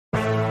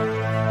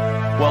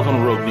Welcome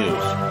to Rogue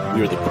News.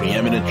 We are the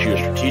preeminent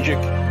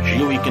geostrategic,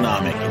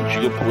 geoeconomic, and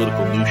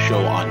geopolitical news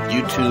show on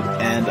YouTube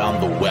and on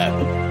the web.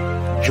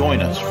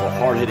 Join us for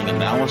hard-hitting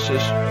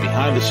analysis,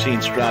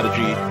 behind-the-scenes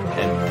strategy,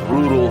 and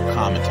brutal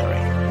commentary.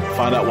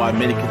 Find out why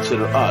many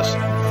consider us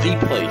the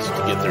place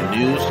to get their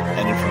news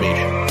and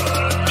information.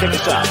 Check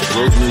us out at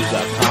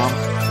roguenews.com.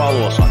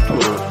 Follow us on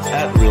Twitter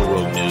at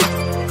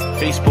RealRogueNews,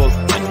 Facebook,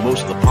 and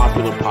most of the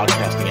popular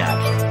podcasting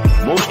apps.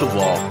 Most of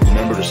all,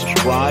 remember to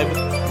subscribe,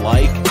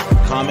 like,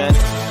 comment,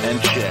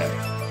 and share.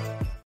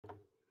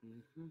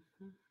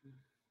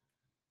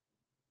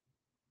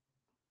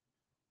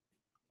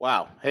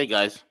 Wow. Hey,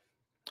 guys.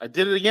 I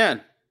did it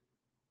again.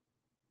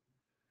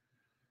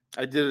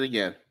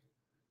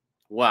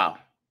 Wow.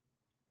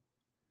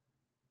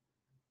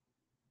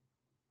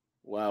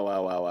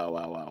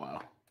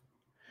 Wow.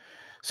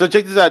 So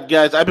check this out,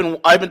 guys. I've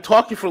been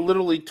talking for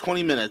literally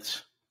 20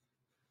 minutes.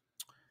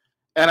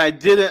 And I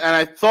did it, and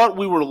I thought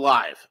we were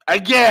live.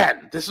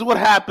 Again, this is what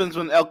happens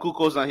when El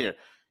Cuco's not here.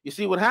 You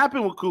see, what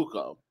happened with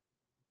Cuco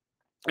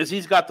is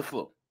he's got the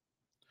flu.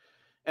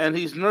 And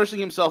he's nursing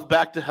himself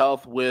back to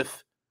health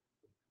with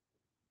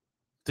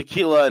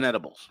tequila and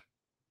edibles.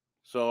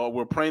 So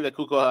we're praying that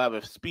Cuco will have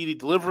a speedy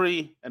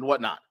delivery and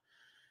whatnot.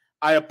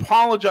 I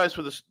apologize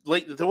for this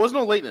late. There was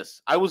no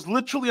lateness. I was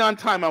literally on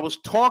time. I was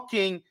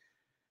talking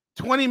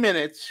 20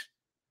 minutes,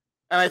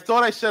 and I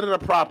thought I set it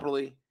up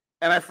properly,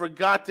 and I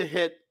forgot to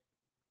hit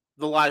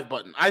the live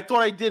button. I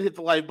thought I did hit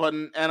the live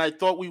button, and I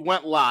thought we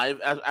went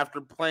live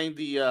after playing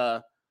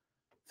the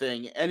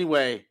thing.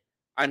 Anyway,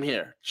 I'm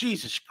here.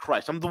 Jesus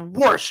Christ, I'm the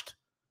worst.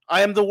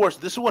 I am the worst.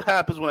 This is what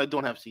happens when I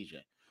don't have CJ.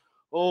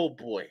 Oh,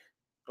 boy.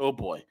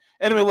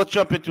 Anyway, let's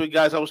jump into it,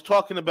 guys. I was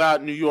talking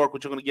about New York,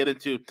 which I'm going to get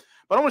into,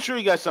 but I want to show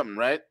you guys something,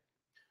 right?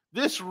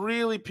 This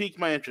really piqued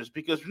my interest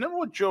because remember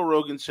what Joe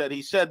Rogan said?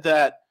 He said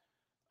that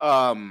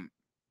wearing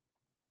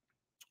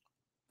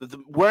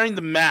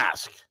the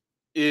mask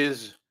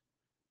is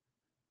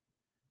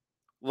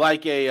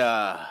like it's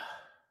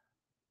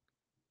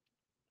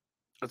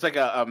like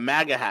a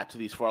MAGA hat to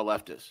these far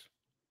leftists.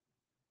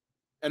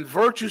 And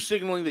virtue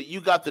signaling that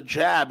you got the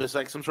jab is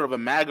like some sort of a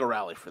MAGA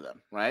rally for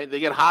them, right? They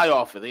get high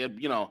off it. They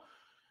get,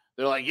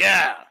 they're like,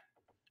 yeah.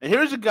 And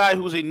here's a guy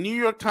who was a New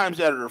York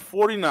Times editor,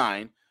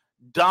 49,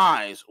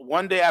 dies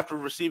one day after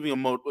receiving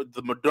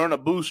the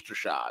Moderna booster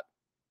shot.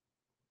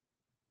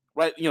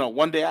 Right?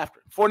 One day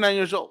after. 49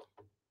 years old.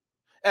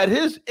 At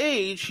his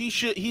age,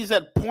 he's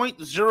at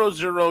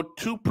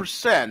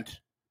 0.002%.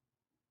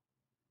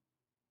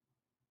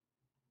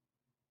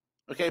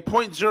 Okay,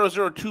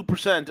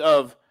 0.002%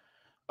 of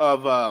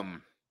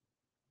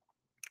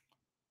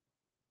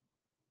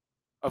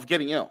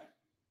getting ill.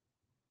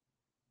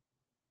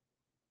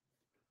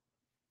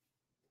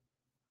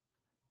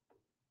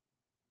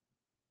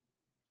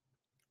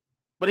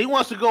 But he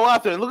wants to go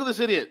out there and look at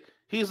this idiot.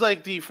 He's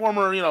like the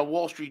former,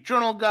 Wall Street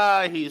Journal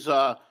guy. He's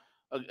an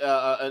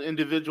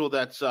individual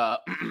that's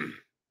that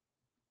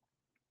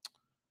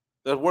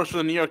works for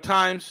the New York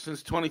Times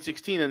since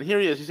 2016, and here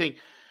he is. He's saying,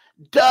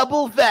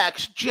 "Double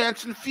vax,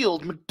 Janssen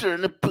fueled,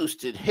 Moderna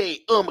boosted.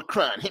 Hey,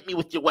 Omicron, hit me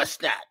with your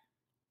West Nat."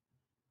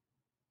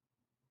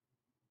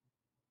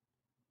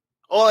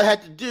 All I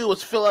had to do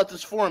was fill out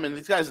this form, and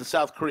these guys in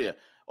South Korea.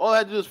 All I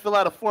had to do is fill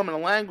out a form in a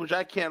language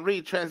I can't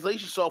read.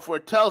 Translation software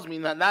tells me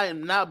that I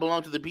am now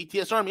belong to the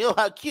BTS army. Oh,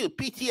 how cute.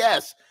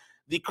 BTS,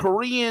 the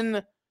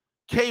Korean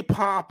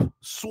K-pop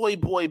soy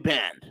boy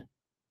band.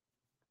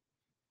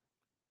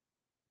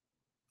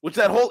 Which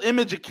that whole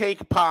image of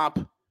K-pop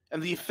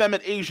and the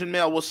effeminate Asian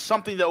male was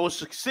something that was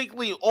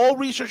succinctly, all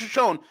research has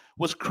shown,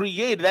 was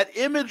created. That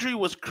imagery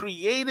was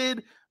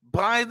created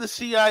by the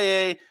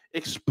CIA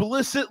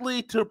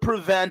explicitly to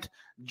prevent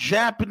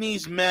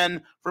Japanese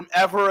men from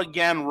ever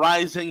again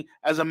rising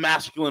as a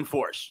masculine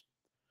force.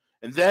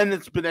 And then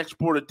it's been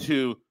exported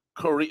to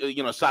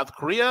Korea, South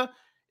Korea.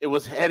 It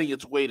was heading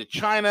its way to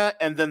China,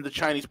 and then the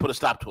Chinese put a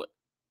stop to it.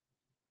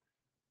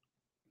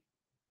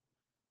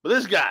 But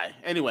this guy,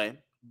 anyway,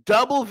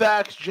 double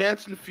vax,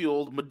 Janssen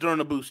fueled,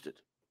 Moderna boosted.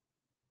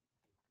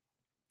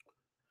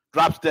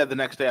 Drops dead the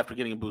next day after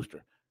getting a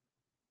booster.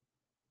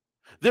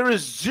 There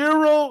is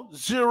zero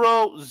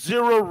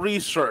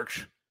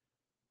research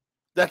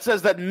that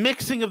says that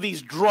mixing of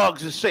these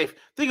drugs is safe.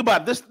 Think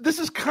about it. This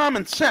is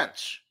common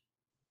sense.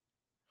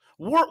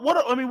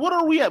 What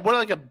are we at? We're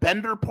like a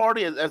bender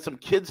party at some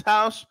kid's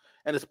house,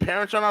 and his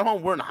parents are not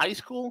home. We're in high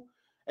school,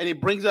 and he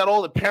brings out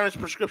all the parents'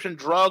 prescription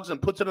drugs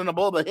and puts it in a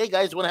bowl. But hey,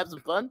 guys, you want to have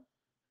some fun?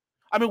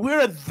 I mean,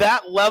 we're at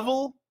that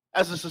level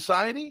as a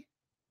society.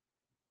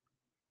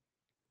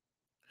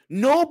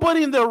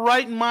 Nobody in their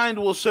right mind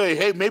will say,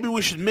 hey, maybe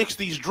we should mix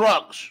these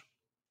drugs.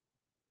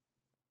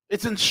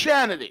 It's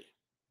insanity.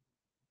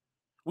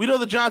 We know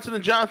the Johnson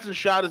 & Johnson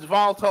shot, as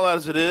volatile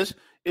as it is,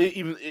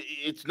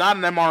 it's not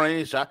an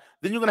mRNA shot.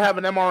 Then you're going to have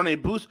an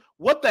mRNA boost.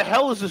 What the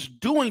hell is this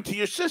doing to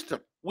your system?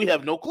 We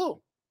have no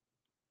clue.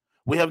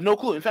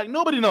 In fact,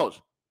 nobody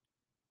knows.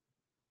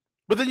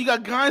 But then you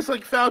got guys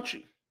like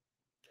Fauci.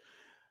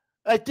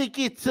 I think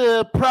it's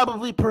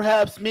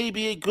perhaps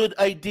maybe a good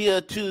idea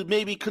to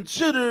maybe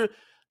consider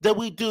that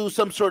we do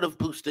some sort of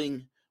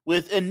boosting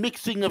with and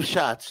mixing of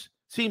shots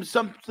seems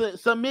some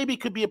maybe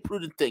could be a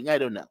prudent thing. I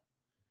don't know.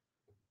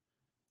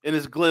 In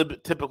his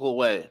glib, typical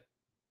way.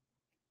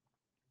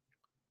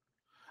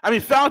 I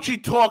mean,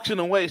 Fauci talks in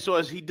a way so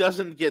as he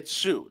doesn't get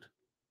sued.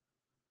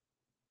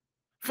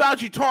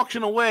 Fauci talks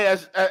in a way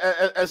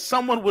as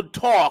someone would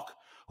talk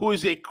who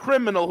is a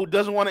criminal who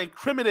doesn't want to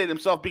incriminate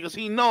himself because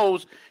he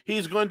knows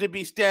he's going to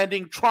be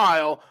standing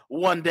trial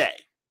one day.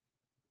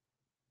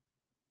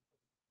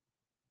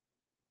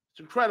 It's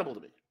incredible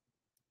to me.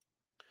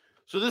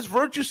 So this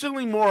virtue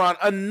signaling moron,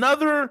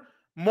 another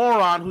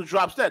moron who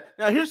drops dead.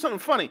 Now, here's something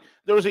funny.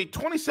 There was a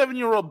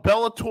 27-year-old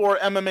Bellator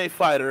MMA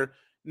fighter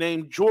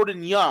named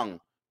Jordan Young,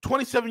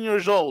 27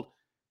 years old,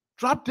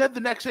 dropped dead the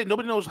next day.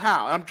 Nobody knows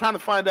how. I'm trying to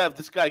find out if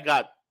this guy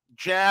got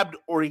jabbed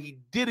or he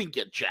didn't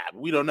get jabbed.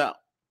 We don't know.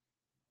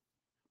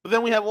 But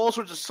then we have all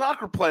sorts of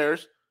soccer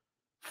players,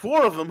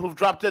 4 of them who've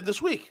dropped dead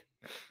this week.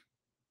 I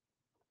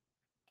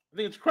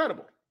think it's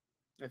credible.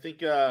 I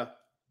think I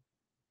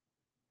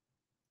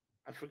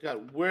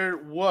forgot where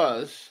it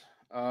was.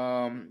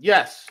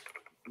 Yes,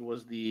 it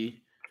was the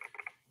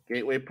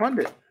Gateway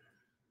Pundit. I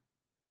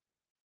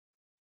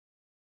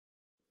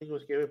think it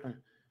was Gateway Pundit.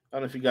 I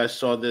don't know if you guys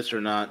saw this or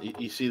not.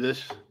 You see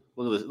this?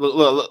 Look at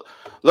this.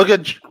 Look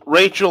at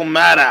Rachel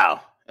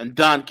Maddow and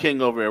Don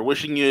King over here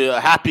wishing you a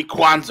happy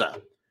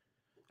Kwanzaa.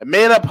 A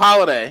made-up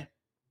holiday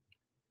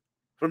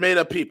for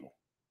made-up people.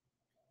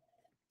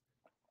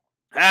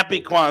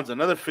 Happy Kwanzaa,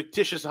 another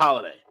fictitious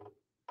holiday.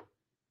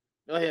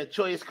 Oh, yeah,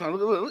 choice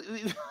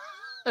Kwanzaa.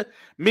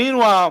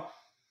 Meanwhile,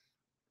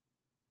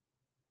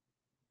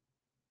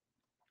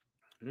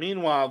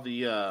 the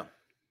here,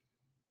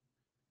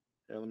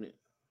 let me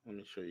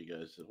show you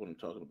guys what I'm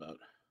talking about.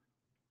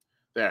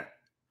 There.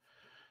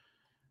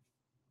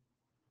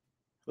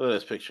 Look at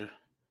this picture.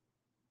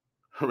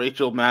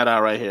 Rachel Maddow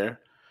right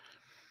here.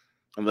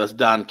 And that's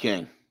Don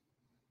King.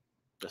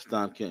 That's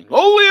Don King.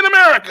 Only in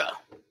America.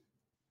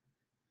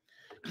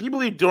 Can you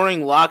believe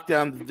during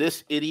lockdown,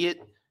 this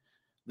idiot,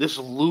 this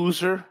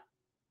loser,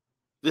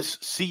 this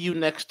see you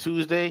next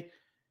Tuesday,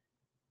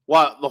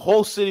 while the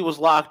whole city was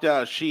locked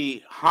down,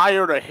 she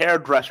hired a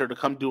hairdresser to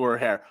come do her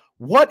hair.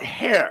 What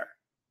hair?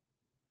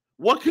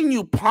 What can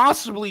you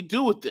possibly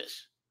do with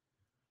this?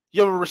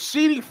 You have a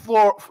receding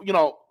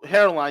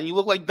hairline. You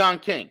look like Don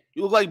King.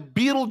 You look like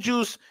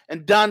Beetlejuice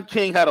and Don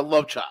King had a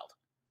love child.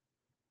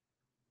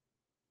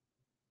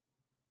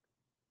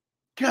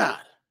 God.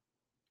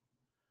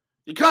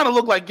 You kind of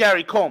look like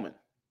Gary Coleman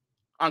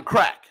on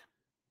crack.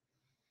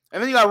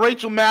 And then you got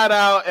Rachel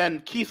Maddow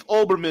and Keith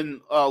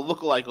Olbermann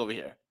look-alike over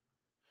here.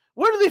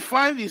 Where do they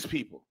find these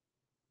people?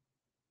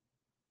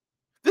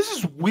 This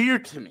is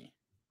weird to me.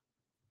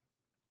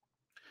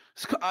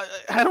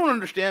 I don't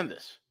understand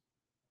this.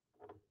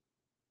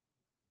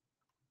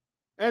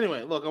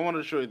 Anyway, look, I wanted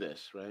to show you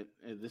this, right?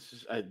 This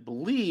is, I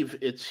believe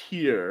it's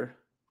here.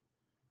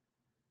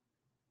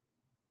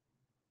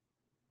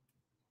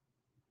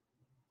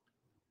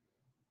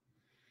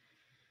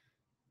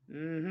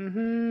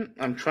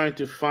 I'm trying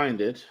to find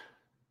it.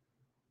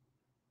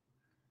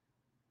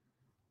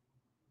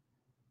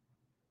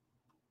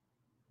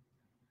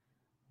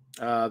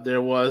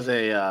 There was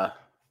a oh,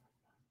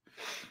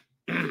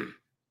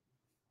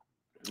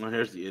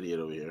 here's the idiot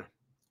over here.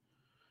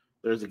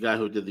 There's the guy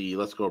who did the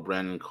Let's Go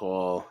Brandon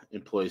call,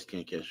 employees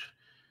can't cash.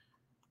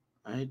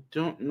 I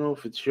don't know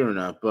if it's here or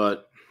not,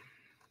 but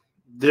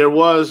there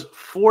was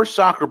 4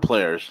 soccer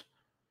players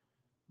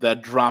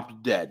that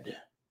dropped dead.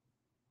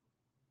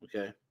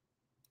 Okay.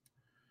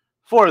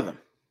 4 of them.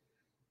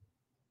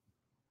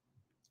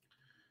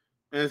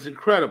 And it's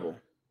incredible.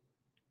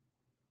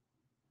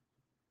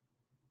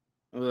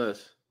 Look at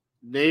this.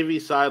 Navy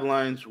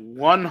sidelines,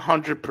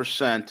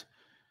 100%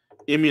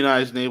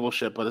 immunized naval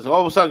ship, but it's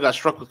all of a sudden got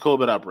struck with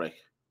COVID outbreak.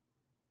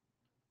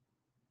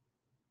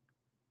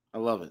 I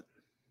love it.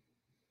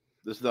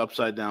 This is the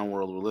upside down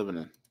world we're living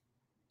in.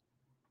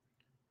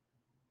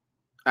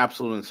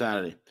 Absolute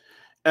insanity.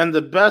 And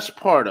the best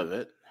part of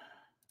it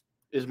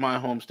is my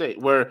home state,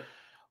 where,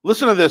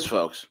 listen to this,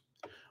 folks.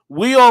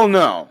 We all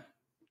know.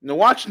 Now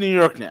watch New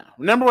York now.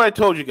 Remember what I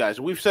told you guys.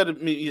 We've said it,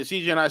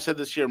 CJ and I said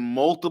this here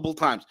multiple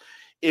times.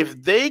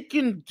 If they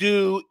can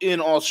do in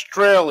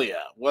Australia,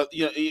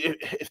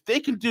 if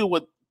they can do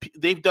what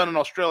they've done in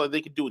Australia,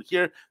 they can do it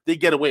here. They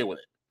get away with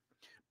it.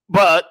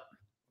 But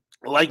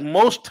like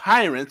most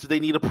tyrants, they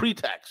need a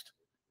pretext.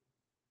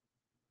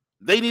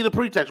 They need a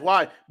pretext.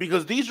 Why?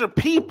 Because these are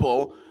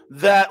people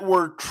that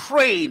were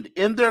trained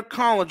in their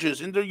colleges,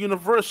 in their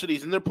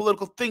universities, in their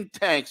political think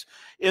tanks,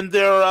 in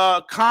their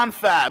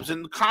confabs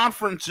and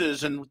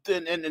conferences, and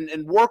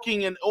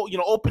working in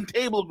open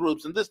table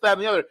groups and this, that,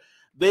 and the other.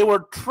 They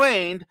were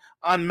trained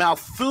on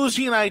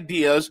Malthusian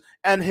ideas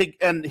and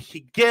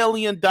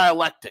Hegelian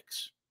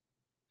dialectics.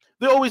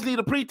 They always need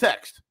a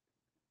pretext.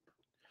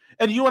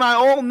 And you and I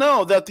all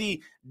know that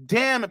the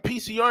damn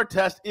PCR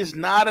test is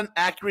not an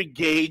accurate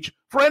gauge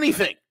for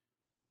anything.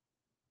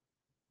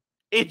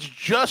 It's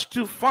just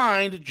to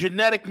find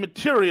genetic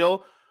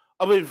material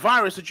of a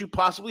virus that you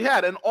possibly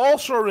had. And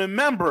also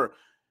remember,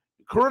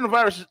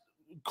 coronavirus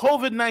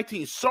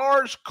COVID-19,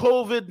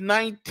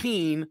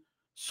 SARS-CoV-19,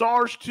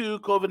 SARS-2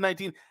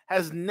 COVID-19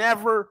 has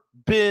never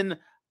been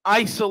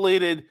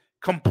isolated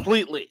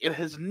completely. It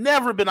has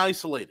never been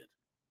isolated.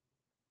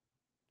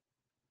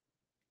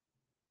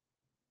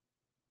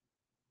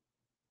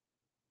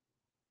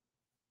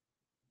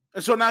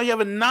 And so now you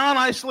have a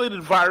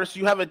non-isolated virus.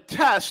 You have a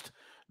test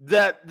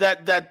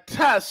that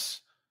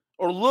tests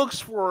or looks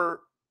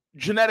for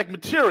genetic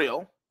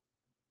material.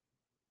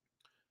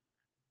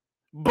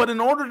 But in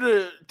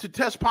order to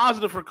test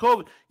positive for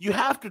COVID, you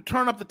have to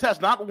turn up the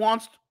test, not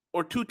once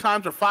or 2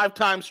 times or 5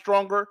 times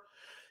stronger.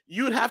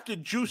 You'd have to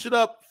juice it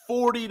up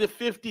 40 to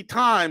 50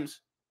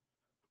 times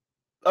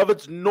of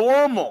its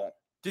normal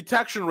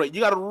detection rate.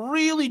 You got to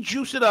really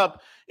juice it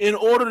up in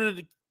order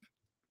to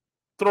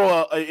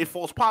throw a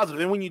false positive.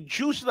 And when you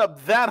juice it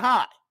up that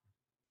high,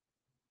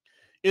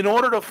 in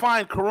order to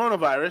find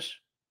coronavirus,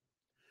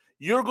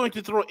 you're going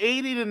to throw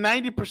 80 to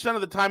 90%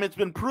 of the time. It's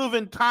been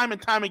proven time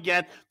and time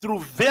again through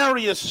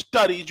various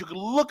studies. You can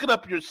look it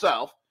up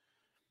yourself.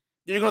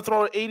 You're going to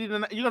throw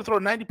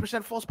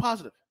 90% false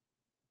positive.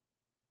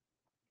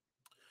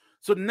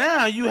 So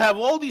now you have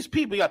all these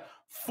people. You got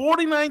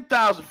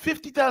 49,000,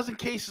 50,000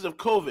 cases of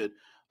COVID,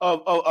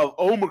 of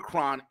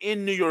Omicron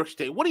in New York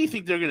State. What do you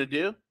think they're going to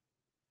do?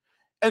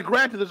 And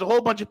granted, there's a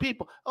whole bunch of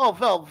people. Oh,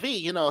 well,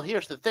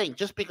 here's the thing.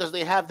 Just because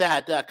they have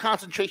that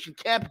concentration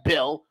camp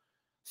bill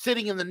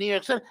sitting in the New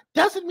York Senate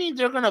doesn't mean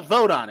they're going to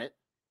vote on it.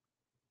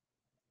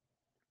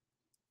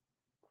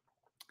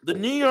 The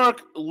New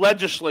York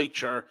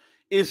legislature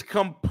is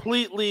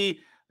completely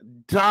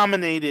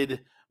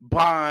dominated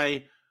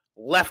by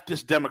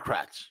leftist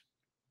Democrats,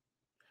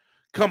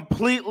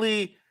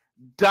 completely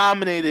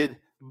dominated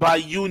by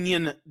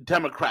union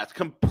Democrats,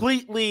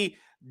 completely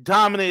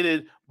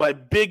dominated by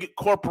big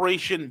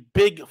corporation,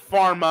 big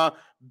pharma,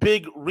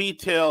 big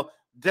retail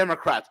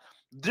Democrats.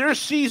 They're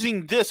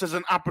seizing this as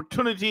an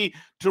opportunity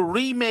to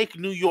remake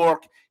New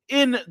York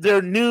in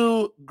their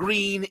new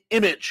green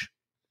image.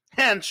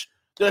 Hence,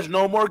 there's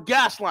no more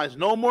gas lines.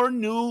 No more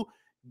new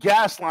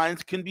gas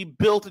lines can be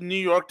built in New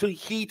York to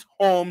heat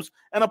homes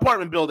and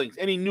apartment buildings,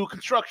 any new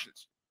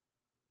constructions.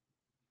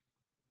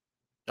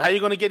 How are you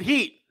going to get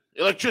heat?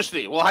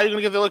 Electricity. Well, how are you going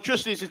to get the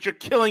electricity since you're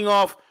killing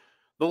off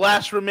the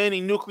last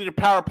remaining nuclear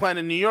power plant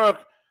in New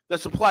York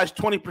that supplies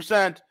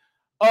 20%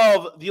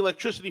 of the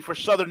electricity for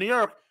southern New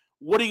York?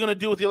 What are you going to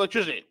do with the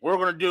electricity? We're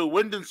going to do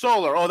wind and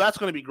solar. Oh, that's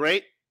going to be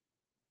great.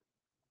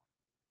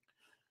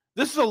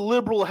 This is a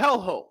liberal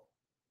hellhole.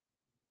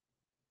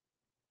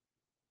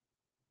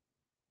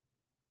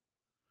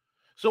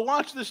 So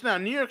watch this now.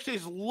 New York State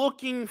is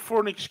looking for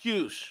an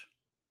excuse.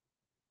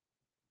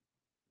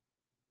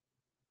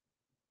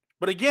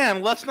 But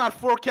again, let's not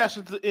forecast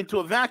into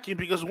a vacuum,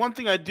 because one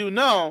thing I do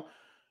know,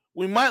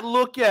 we might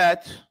look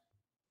at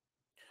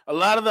a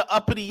lot of the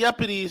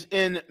uppity-uppities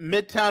in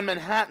Midtown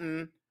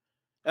Manhattan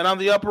and on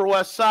the Upper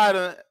West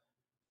Side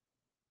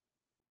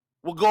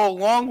will go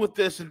along with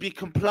this and be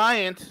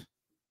compliant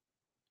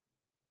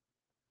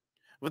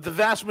with the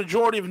vast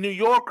majority of New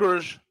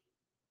Yorkers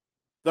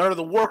that are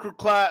the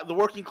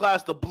working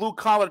class, the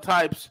blue-collar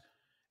types,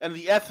 and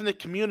the ethnic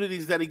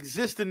communities that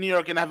exist in New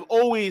York and have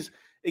always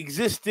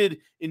existed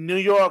in New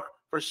York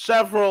for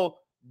several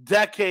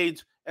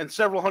decades and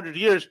several hundred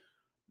years.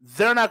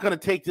 They're not going to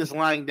take this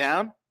lying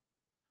down.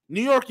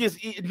 New York is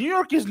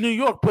New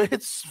York, but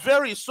it's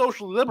very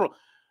socially liberal.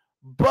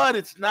 But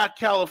it's not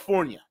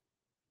California.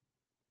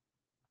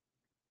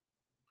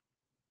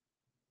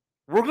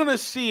 We're going to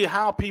see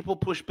how people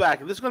push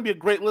back. And this is going to be a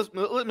great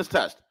litmus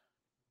test.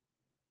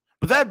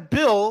 But that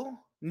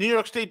bill, New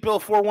York State Bill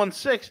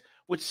 416,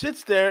 which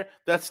sits there,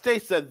 that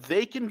states that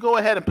they can go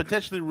ahead and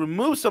potentially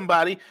remove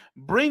somebody,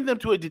 bring them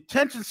to a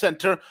detention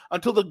center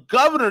until the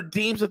governor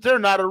deems that they're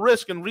not a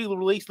risk and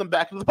release them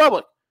back to the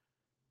public.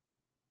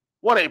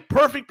 What a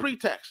perfect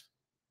pretext.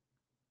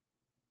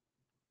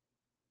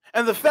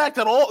 And the fact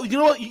that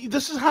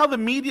this is how the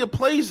media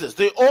plays this.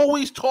 They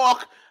always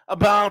talk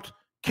about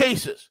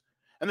cases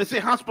and they say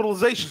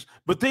hospitalizations,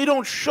 but they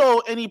don't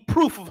show any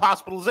proof of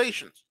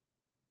hospitalizations.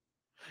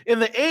 In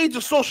the age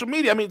of social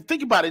media, I mean,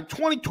 think about it. In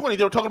 2020,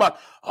 they were talking about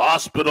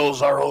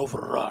hospitals are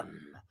overrun.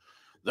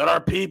 There are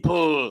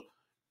people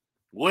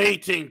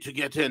waiting to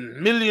get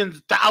in.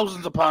 Millions,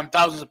 thousands upon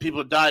thousands of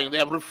people are dying. They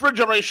have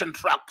refrigeration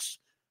trucks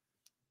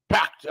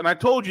packed. And I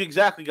told you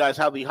exactly, guys,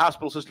 how the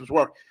hospital systems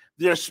work.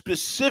 They're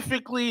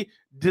specifically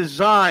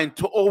designed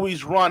to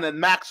always run at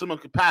maximum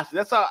capacity.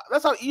 That's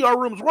how ER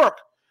rooms work.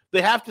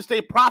 They have to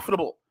stay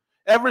profitable.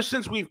 Ever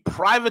since we've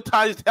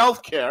privatized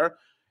healthcare,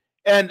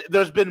 and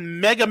there's been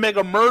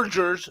mega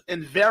mergers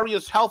in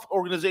various health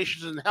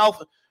organizations and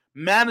health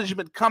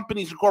management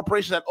companies and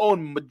corporations that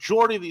own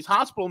majority of these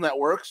hospital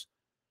networks,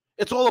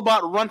 it's all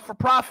about run for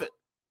profit.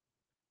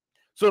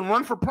 So in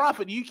run for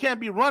profit, you can't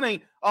be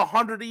running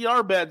 100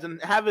 ER beds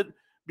and have it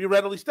be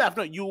readily staffed.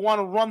 No, you want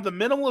to run the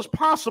minimal as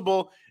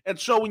possible. And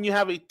so when you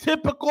have a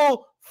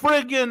typical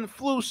friggin'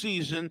 flu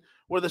season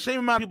where the same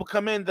amount of people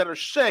come in that are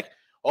sick,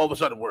 all of a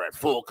sudden we're at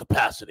full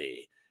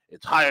capacity.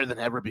 It's higher than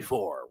ever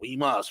before. We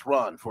must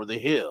run for the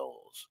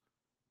hills.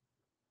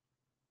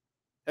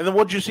 And then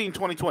what did you see in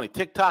 2020?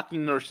 TikToking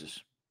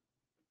nurses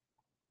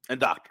and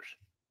doctors.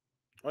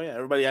 Oh, yeah,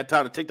 everybody had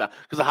time to TikTok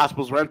because the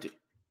hospitals were empty.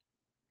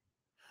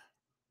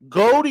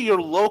 Go to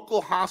your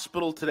local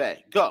hospital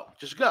today. Go.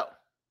 Just go.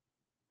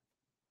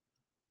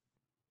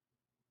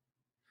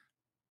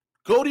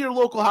 Go to your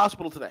local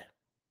hospital today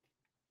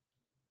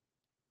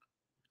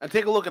and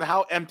take a look at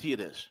how empty it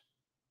is.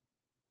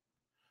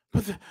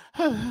 But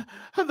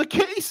the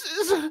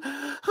cases.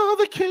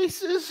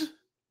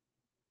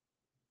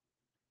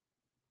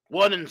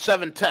 1 in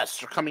 7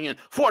 tests are coming in.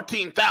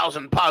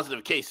 14,000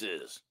 positive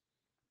cases.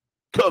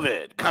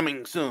 COVID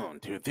coming soon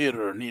to a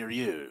theater near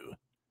you.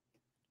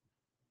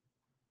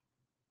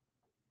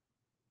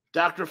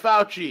 Dr.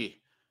 Fauci,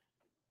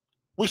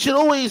 we should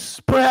always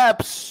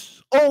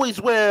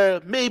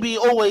wear, maybe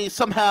always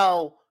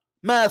somehow,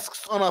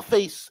 masks on our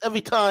face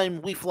every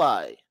time we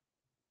fly.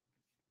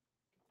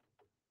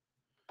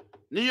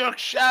 New York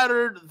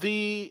shattered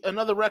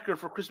another record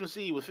for Christmas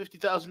Eve with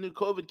 50,000 new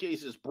COVID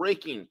cases,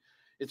 breaking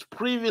its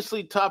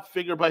previously top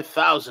figure by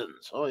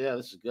thousands. Oh, yeah,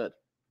 this is good.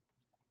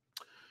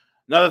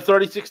 Another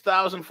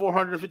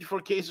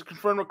 36,454 cases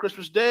confirmed on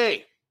Christmas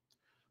Day.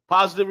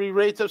 Positivity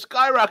rates have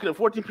skyrocketed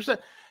 14%.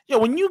 Yeah,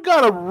 when you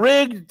got a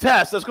rigged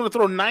test that's going to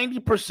throw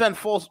 90%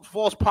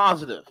 false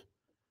positive,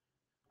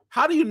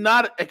 how do you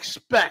not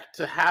expect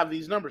to have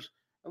these numbers?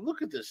 And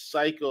look at this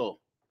psycho,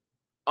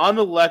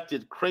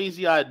 unelected,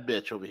 crazy-eyed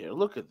bitch over here.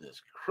 Look at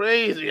this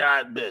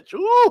crazy-eyed bitch.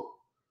 Ooh,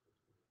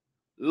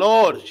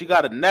 Lord, she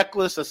got a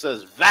necklace that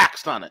says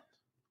Vaxx on it.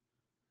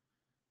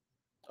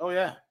 Oh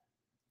yeah,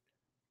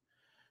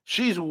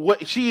 she is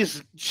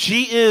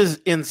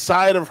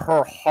inside of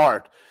her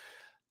heart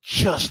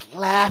just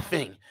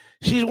laughing.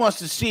 She wants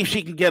to see if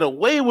she can get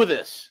away with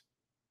this.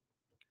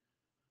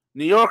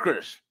 New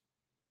Yorkers,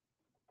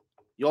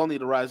 you all need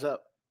to rise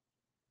up.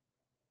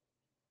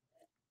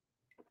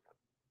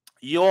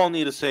 You all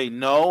need to say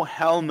no,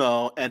 hell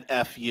no, and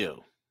F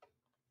you.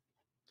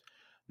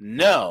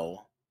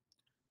 No,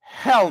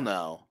 hell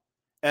no,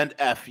 and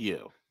F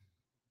you.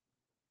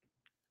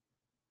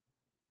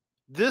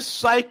 This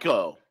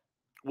psycho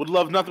would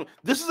love nothing.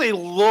 This is a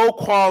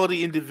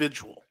low-quality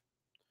individual.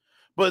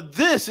 But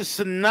this is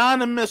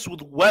synonymous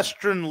with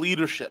Western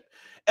leadership.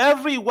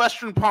 Every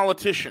Western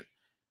politician,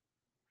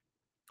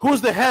 who's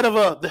the head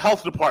of the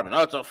health department?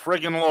 Oh, it's a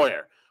freaking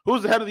lawyer.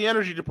 Who's the head of the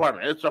energy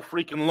department? It's a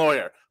freaking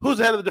lawyer. Who's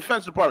the head of the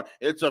defense department?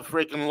 It's a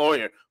freaking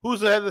lawyer. Who's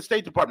the head of the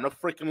State Department? A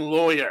freaking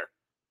lawyer.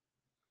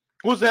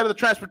 Who's the head of the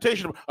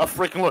transportation department? A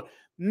freaking lawyer.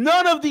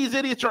 None of these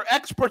idiots are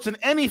experts in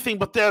anything,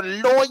 but they're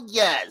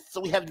lawyers.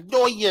 So we have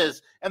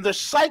lawyers, and they're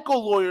psycho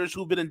lawyers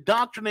who've been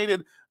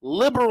indoctrinated,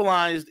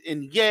 liberalized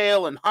in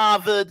Yale and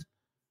Harvard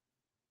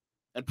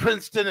and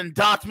Princeton and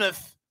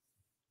Dartmouth.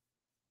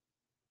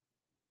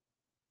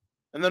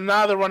 And then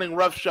now they're running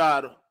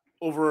roughshod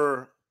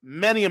over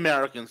many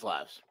Americans'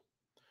 lives.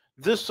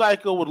 This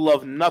psycho would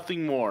love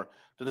nothing more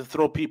than to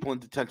throw people in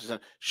detention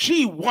centers.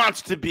 She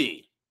wants to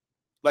be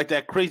like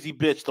that crazy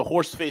bitch, the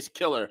horse-faced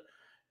killer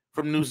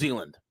from New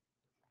Zealand,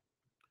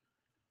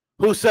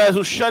 who's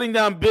shutting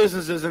down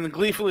businesses and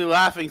gleefully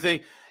laughing, saying,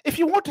 if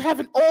you want to have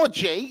an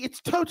orgy,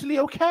 it's totally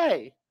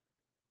okay.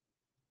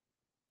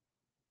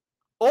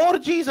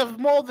 Orgies of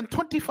more than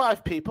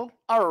 25 people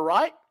are all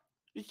right.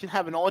 You can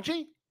have an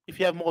orgy if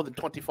you have more than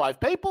 25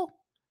 people.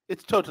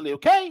 It's totally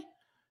okay.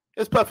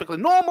 It's perfectly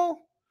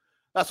normal.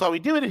 That's why we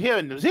do it here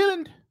in New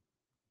Zealand.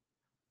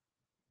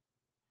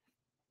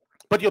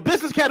 But your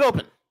business can't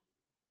open.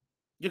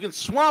 You can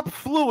swap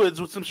fluids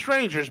with some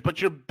strangers,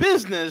 but your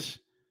business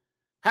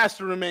has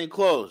to remain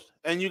closed.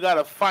 And you got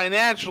to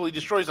financially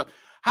destroy yourself.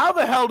 How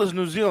the hell does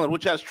New Zealand,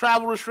 which has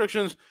travel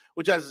restrictions,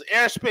 which has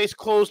airspace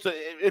closed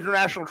to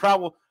international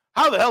travel,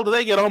 how the hell do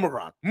they get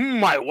Omicron?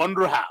 I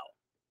wonder how.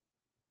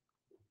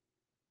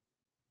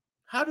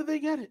 How do they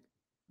get it?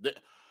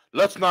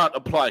 Let's not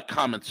apply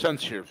common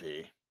sense here,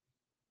 V.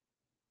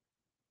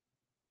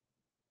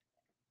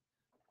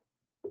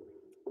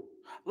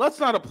 Let's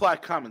not apply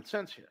common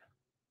sense here.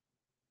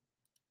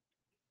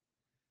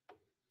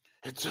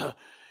 It's a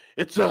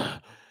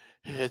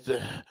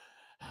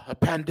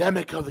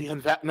pandemic of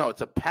the no,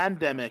 it's a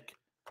pandemic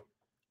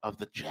of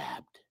the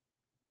jabbed.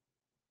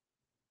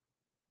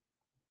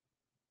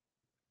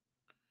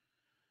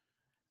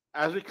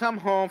 As we come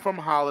home from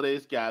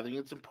holidays gathering,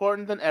 it's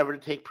important than ever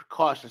to take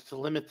precautions to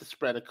limit the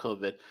spread of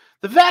COVID.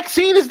 The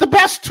vaccine is the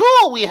best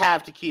tool we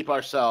have to keep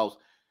ourselves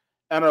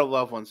and our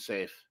loved ones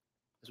safe.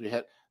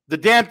 The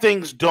damn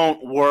things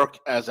don't work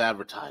as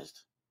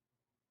advertised.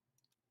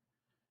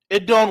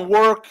 It don't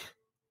work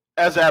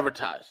as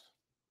advertised.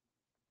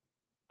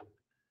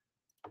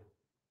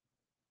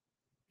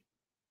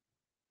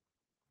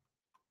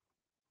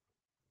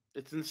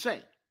 It's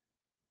insane.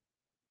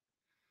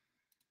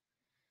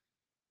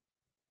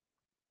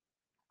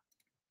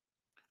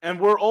 And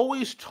we're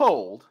always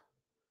told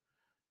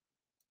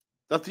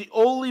that the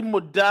only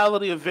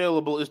modality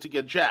available is to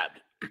get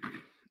jabbed.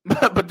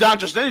 But not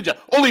just any jab.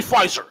 Only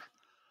Pfizer.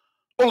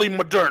 Only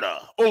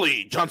Moderna.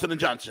 Only Johnson &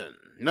 Johnson.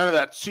 None of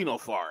that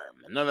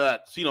Sinopharm. None of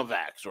that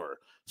Sinovax or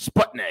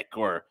Sputnik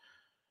or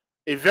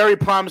a very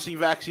promising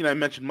vaccine I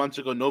mentioned months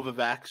ago,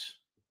 Novavax.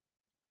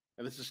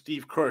 And this is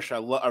Steve Kirsch. I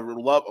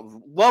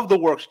love the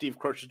work Steve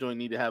Kirsch is doing.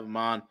 Need to have him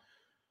on.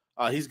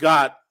 He's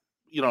got,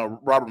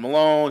 Robert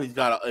Malone. He's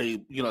got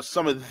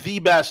some of the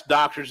best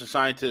doctors and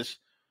scientists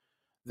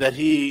that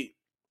he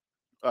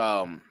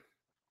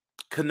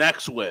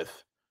connects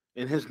with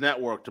in his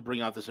network to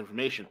bring out this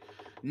information.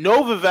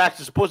 Novavax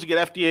is supposed to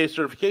get FDA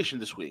certification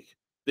this week.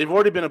 They've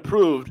already been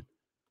approved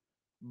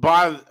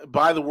by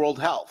the World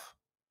Health.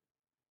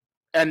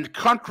 And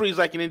countries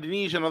like in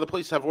Indonesia and other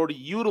places have already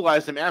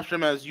utilized them.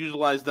 Amsterdam has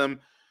utilized them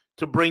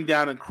to bring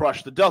down and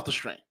crush the Delta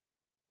strain.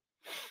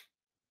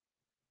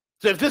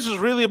 So if this is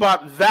really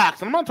about vax,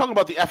 and I'm not talking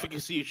about the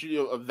efficacy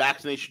of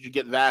vaccination, should you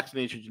get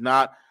vaccinated, should you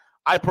not?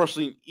 I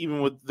personally, even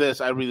with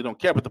this, I really don't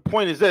care. But the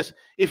point is this: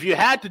 if you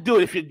had to do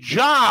it, if your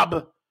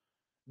job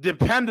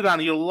depended on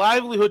it, your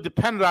livelihood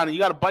depended on it, you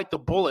got to bite the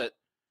bullet.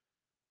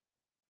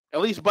 At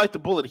least bite the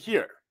bullet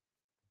here.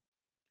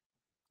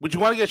 Would you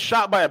want to get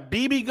shot by a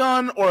BB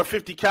gun or a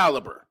 .50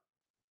 caliber?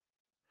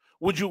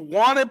 Would you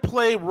want to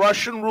play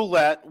Russian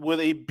roulette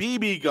with a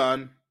BB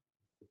gun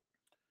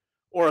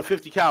or a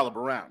 .50 caliber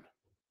round?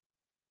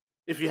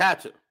 If you had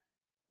to.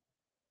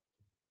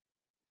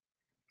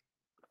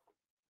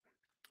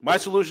 My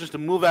solution is to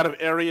move out of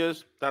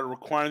areas that are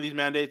requiring these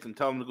mandates and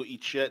tell them to go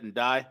eat shit and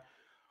die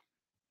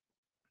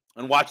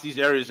and watch these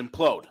areas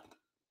implode.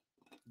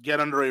 Get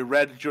under a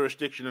red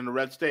jurisdiction in a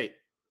red state.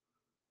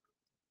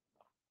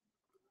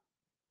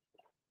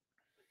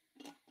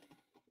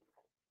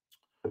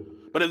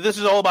 But if this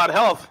is all about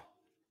health,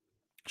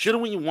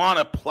 shouldn't we want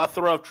a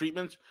plethora of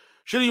treatments?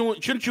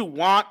 Shouldn't you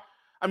want?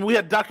 I mean, we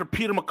had Dr.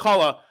 Peter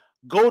McCullough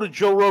go to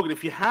Joe Rogan.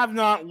 If you have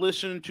not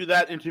listened to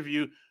that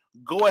interview,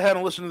 go ahead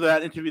and listen to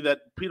that interview that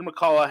Peter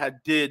McCullough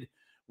did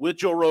with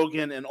Joe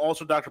Rogan, and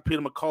also Dr.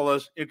 Peter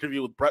McCullough's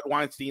interview with Brett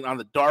Weinstein on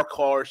the Dark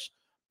Horse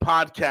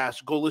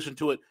podcast. Go listen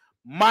to it.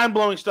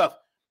 Mind-blowing stuff.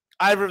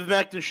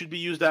 Ivermectin should be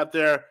used out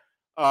there.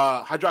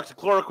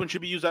 Hydroxychloroquine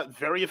should be used out.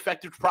 Very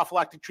effective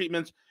prophylactic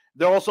treatments.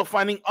 They're also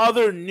finding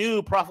other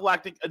new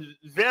prophylactic,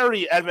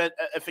 very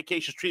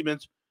efficacious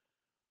treatments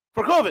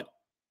for COVID.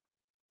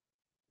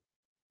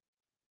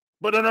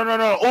 But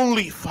no,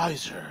 only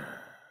Pfizer,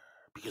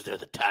 because they're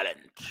the talent.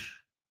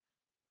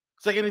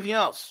 It's like anything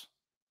else.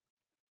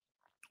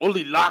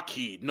 Only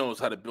Lockheed knows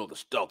how to build a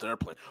stealth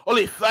airplane.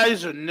 Only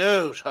Pfizer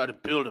knows how to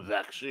build a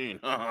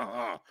vaccine.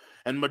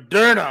 And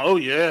Moderna, oh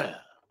yeah.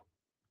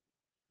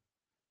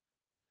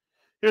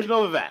 Here's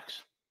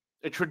Novavax.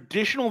 A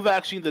traditional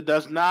vaccine that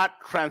does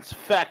not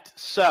transfect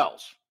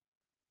cells.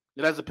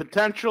 It has a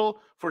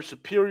potential for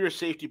superior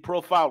safety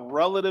profile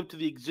relative to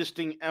the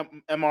existing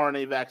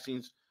mRNA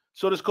vaccines.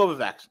 So does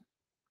Covaxin.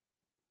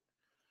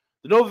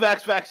 The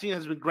Novavax vaccine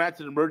has been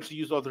granted emergency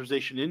use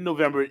authorization in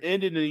November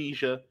in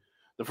Indonesia,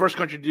 the first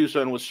country to do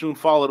so, and was soon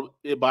followed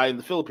by in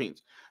the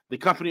Philippines. The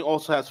company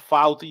also has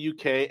filed with the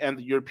UK and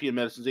the European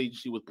Medicines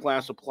Agency with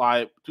plans to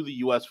apply to the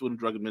U.S. Food and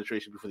Drug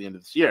Administration before the end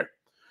of this year.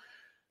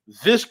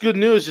 This good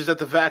news is that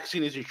the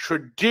vaccine is a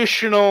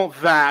traditional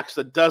vax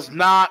that does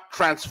not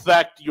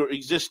transfect your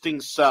existing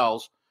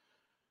cells,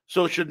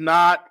 so it should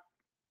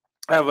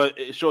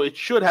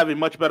have a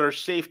much better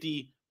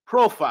safety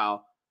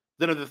profile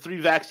than of the three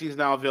vaccines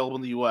now available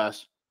in the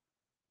U.S.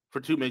 for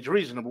two major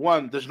reasons. Number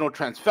one, there's no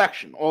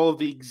transfection. All of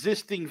the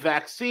existing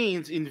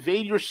vaccines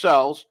invade your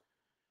cells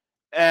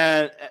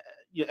and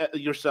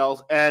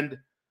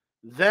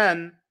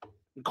then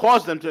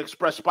cause them to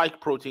express spike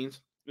proteins.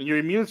 And your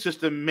immune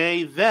system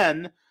may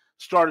then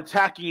start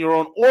attacking your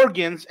own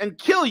organs and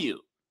kill you,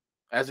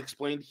 as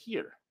explained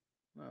here.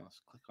 Well,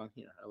 let's click on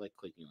here. I like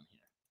clicking on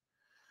here.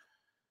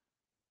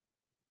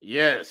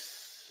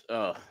 Yes.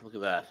 Oh, look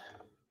at that.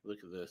 Look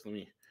at this. Let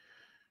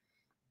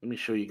me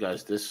show you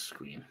guys this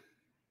screen.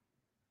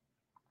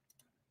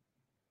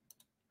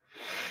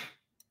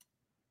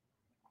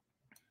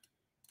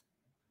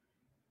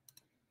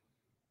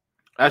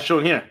 As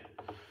shown here.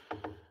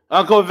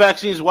 COVID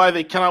vaccines, why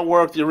they cannot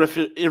work, the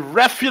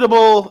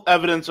irrefutable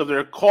evidence of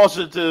their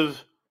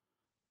causative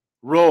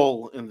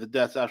role in the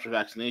deaths after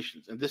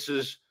vaccinations. And this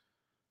is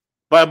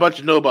by a bunch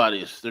of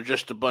nobodies. They're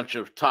just a bunch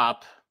of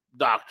top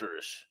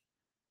doctors.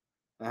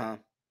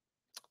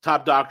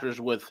 Top doctors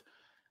with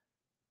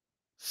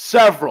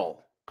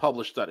several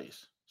published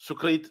studies.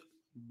 Sukrit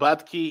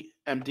Batki,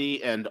 MD,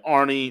 and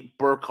Arnie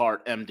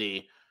Burkhart,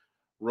 MD,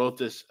 wrote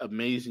this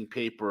amazing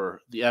paper,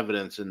 The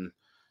Evidence, and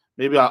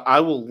maybe I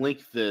will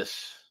link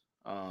this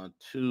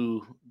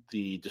to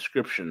the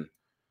description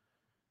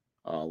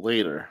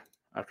later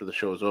after the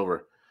show is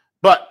over.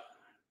 But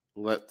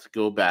let's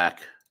go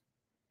back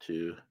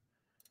to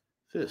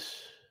this.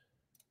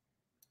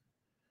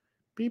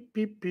 Beep,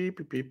 beep, beep,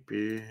 beep, beep,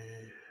 beep.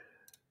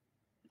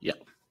 Yeah.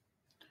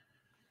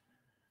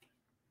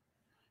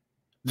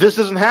 This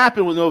doesn't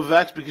happen with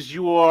Novavax because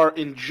you are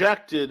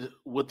injected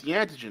with the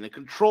antigen, a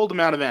controlled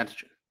amount of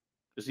antigen.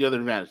 Is the other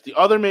advantage. The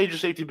other major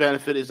safety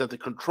benefit is that the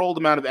controlled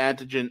amount of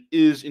antigen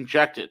is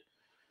injected.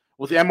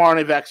 With the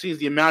mRNA vaccines,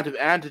 the amount of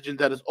antigen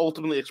that is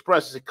ultimately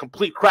expressed is a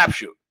complete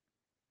crapshoot.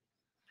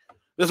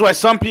 This is why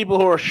some people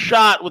who are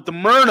shot with the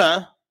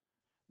Myrna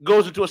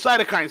goes into a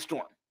cytokine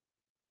storm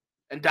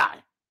and die.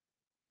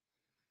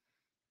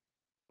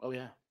 Oh,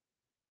 yeah.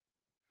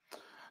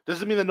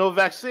 Does it mean that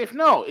Novavax is safe?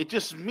 No, it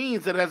just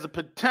means that it has the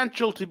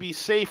potential to be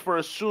safer,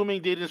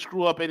 assuming they didn't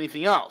screw up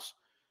anything else.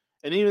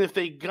 And even if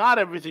they got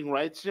everything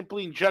right,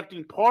 simply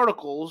injecting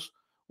particles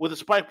with a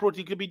spike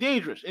protein could be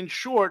dangerous. In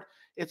short,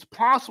 it's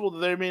possible that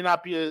there may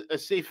not be a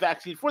safe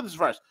vaccine for this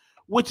virus,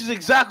 which is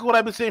exactly what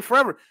I've been saying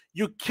forever.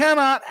 You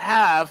cannot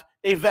have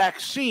a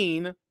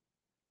vaccine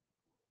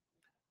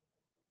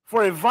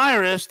for a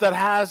virus that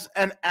has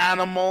an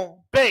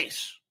animal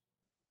base,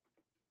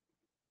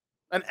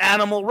 an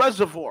animal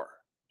reservoir,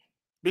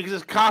 because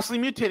it's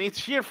constantly mutating.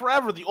 It's here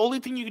forever. The only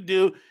thing you can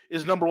do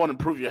is, number one,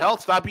 improve your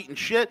health, stop eating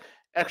shit,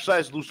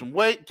 exercise, lose some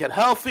weight, get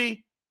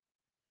healthy,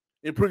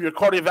 improve your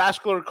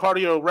cardiovascular,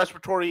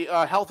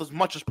 cardiorespiratory health as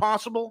much as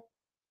possible.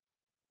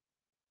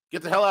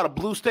 Get the hell out of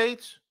blue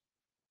states,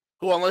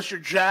 who, unless you're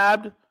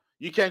jabbed,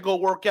 you can't go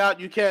work out.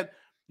 You're going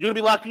to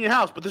be locked in your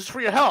house, but this is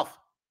for your health.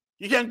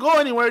 You can't go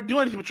anywhere, do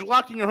anything, but you're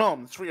locked in your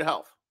home. It's for your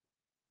health.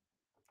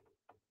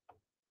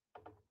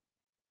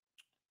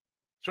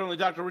 Certainly,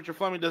 Dr. Richard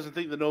Fleming doesn't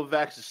think the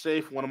Novavax is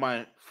safe. One of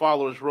my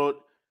followers wrote,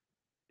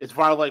 its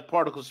viral-like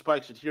particle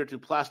spikes adhere to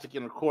plastic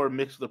inner core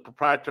mixed with a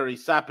proprietary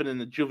sapin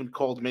and adjuvant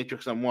called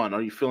Matrix M1.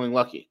 Are you feeling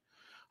lucky?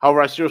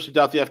 However, I seriously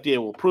doubt the FDA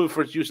will approve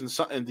for its use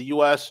in the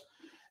U.S.,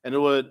 and it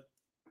would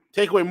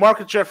take away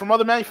market share from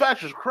other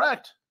manufacturers.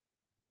 Correct.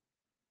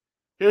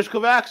 Here's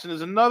Covaxin,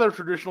 is another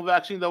traditional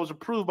vaccine that was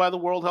approved by the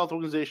World Health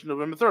Organization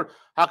November 3rd.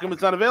 How come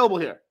it's not available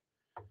here?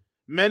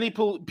 Many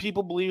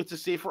people believe it's a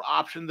safer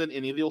option than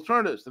any of the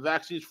alternatives. The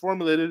vaccine is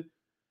formulated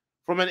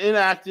from an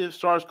inactive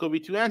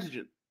SARS-CoV-2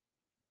 antigen.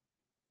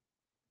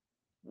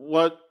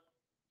 What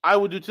I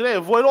would do today,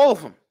 avoid all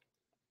of them.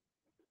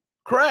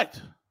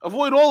 Correct.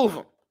 Avoid all of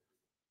them.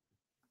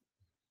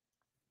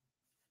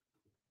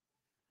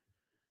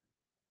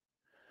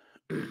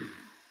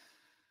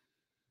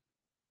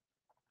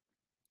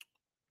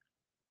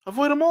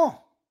 Avoid them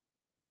all.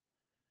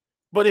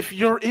 But if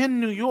you're in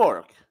New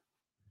York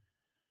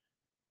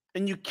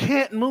and you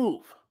can't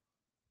move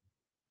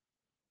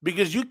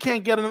because you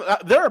can't get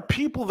there are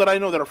people that I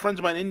know that are friends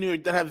of mine in New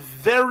York that have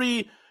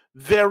very,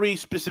 very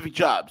specific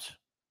jobs.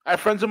 I have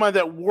friends of mine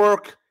that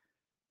work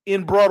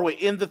in Broadway,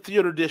 in the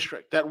theater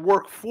district, that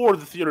work for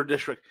the theater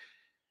district.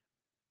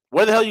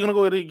 Where the hell are you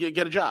going to go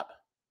get a job?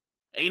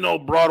 Ain't no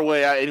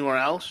Broadway anywhere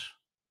else.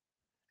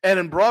 And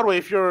in Broadway,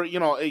 if you're,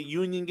 a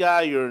union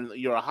guy,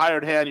 you're a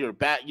hired hand, you're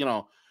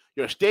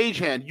a stage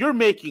hand, you're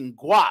making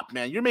guap,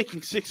 man. You're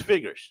making six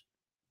figures.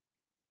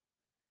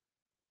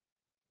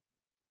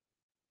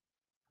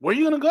 Where are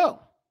you going to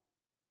go?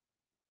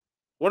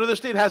 What other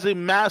state has a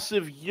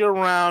massive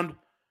year-round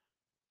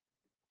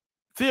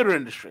theater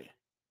industry?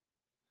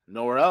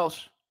 Nowhere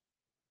else.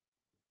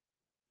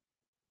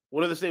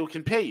 What other state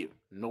can pay you?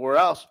 Nowhere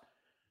else.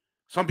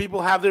 Some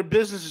people have their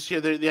businesses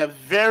here. They have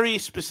very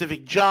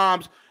specific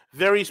jobs,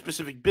 very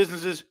specific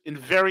businesses in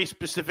very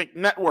specific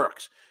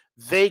networks.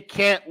 They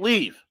can't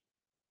leave.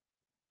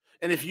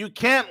 And if you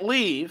can't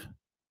leave,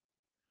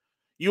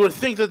 you would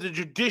think that the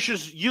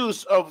judicious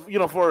use of,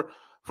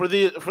 for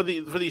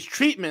these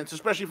treatments,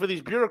 especially for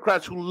these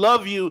bureaucrats who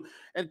love you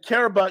and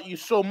care about you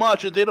so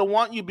much, and they don't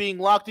want you being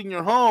locked in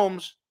your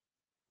homes,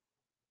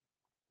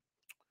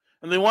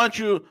 and they want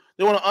to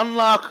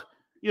unlock,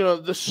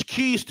 the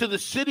keys to the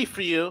city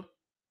for you,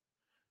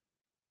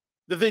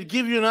 that they'd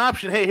give you an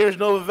option. Hey, here's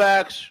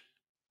Novavax,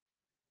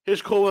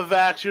 here's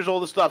Covavax, here's all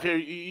the stuff. Here,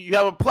 you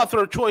have a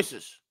plethora of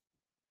choices.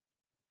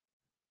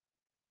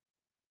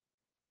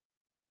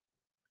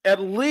 At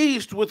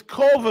least with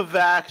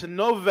Covavax and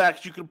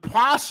Novavax, you could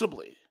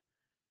possibly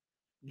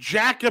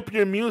jack up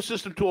your immune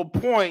system to a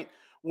point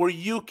where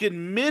you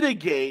can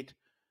mitigate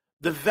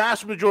the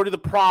vast majority of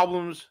the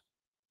problems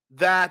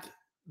that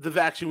the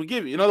vaccine would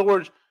give you. In other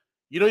words,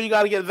 you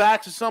got to get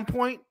vaxxed at some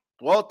point.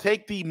 Well,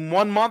 take the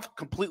 1 month,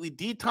 completely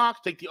detox.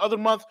 Take the other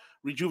month,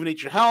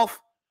 rejuvenate your health.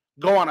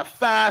 Go on a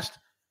fast.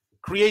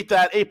 Create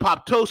that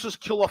apoptosis.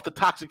 Kill off the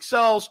toxic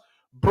cells.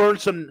 Burn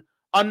some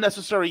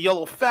unnecessary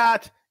yellow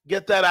fat.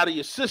 Get that out of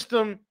your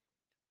system.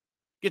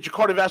 Get your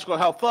cardiovascular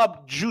health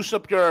up. Juice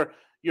up your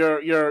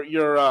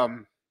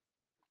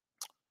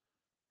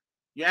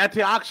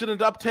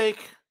antioxidant uptake.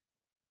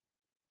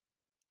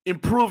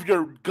 Improve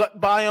your gut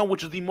biome,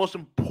 which is the most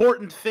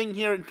important thing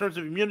here in terms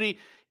of immunity,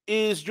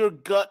 is your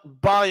gut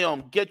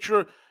biome. Get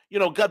your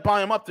gut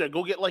biome up there.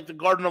 Go get like the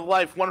Garden of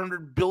Life,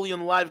 100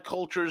 billion live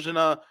cultures in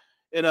a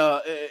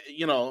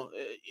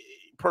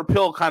per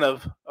pill kind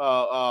of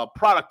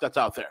product that's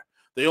out there.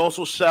 They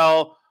also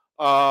sell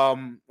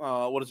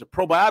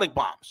probiotic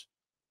bombs,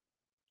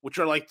 which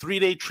are like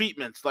 3-day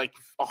treatments, like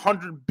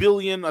 100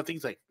 billion. I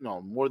think it's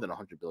more than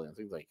 100 billion. I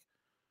think it's like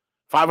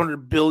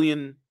 500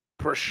 billion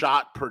per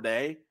shot per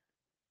day.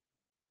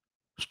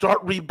 Start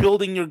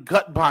rebuilding your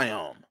gut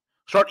biome.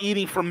 Start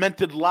eating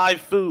fermented live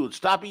food.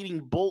 Stop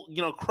eating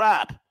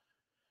crap.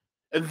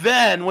 And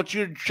then once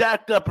you're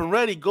jacked up and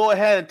ready, go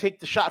ahead and take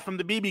the shot from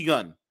the BB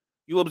gun.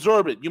 You'll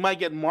absorb it. You might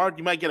get marked.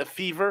 You might get a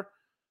fever.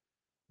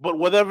 But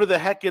whatever the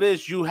heck it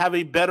is, you have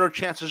a better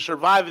chance of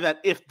surviving that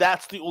if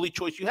that's the only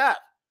choice you have.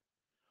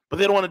 But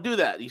they don't want to do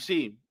that. You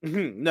see,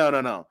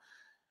 no.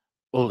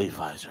 Only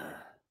Pfizer.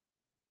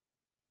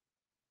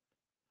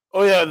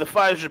 Oh, yeah, the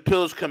Pfizer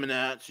pill's coming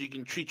out so you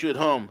can treat you at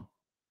home.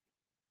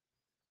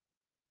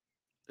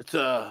 It's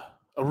a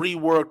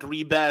reworked,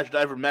 rebadged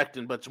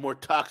ivermectin, but it's more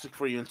toxic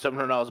for you and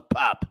 $700 a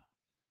pop.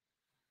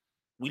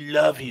 We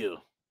love you.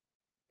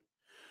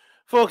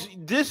 Folks,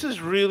 this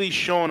has really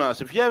shown us,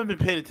 if you haven't been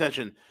paying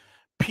attention,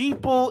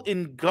 people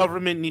in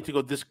government need to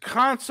go. This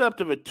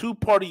concept of a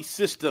two-party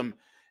system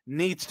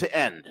needs to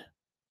end.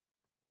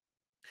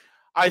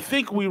 I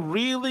think we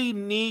really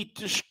need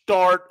to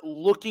start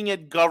looking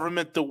at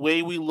government the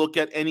way we look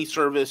at any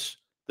service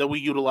that we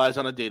utilize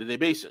on a day-to-day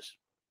basis.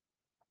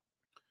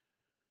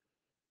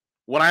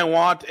 When I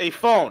want a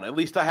phone, at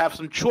least I have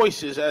some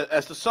choices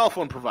as to cell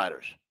phone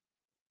providers.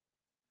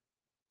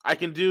 I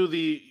can do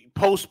the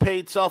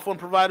postpaid cell phone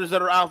providers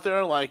that are out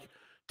there like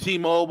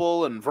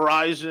T-Mobile and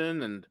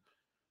Verizon and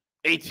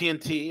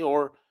AT&T,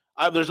 or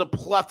there's a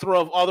plethora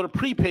of other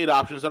prepaid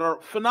options that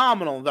are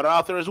phenomenal that are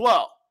out there as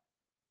well.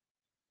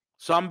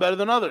 Some better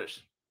than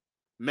others.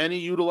 Many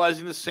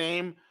utilizing the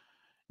same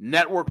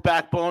network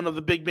backbone of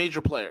the big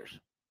major players.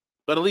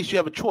 But at least you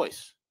have a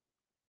choice.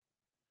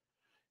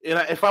 And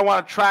if I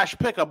want a trash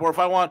pickup or if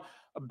I want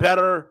a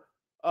better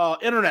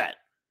internet,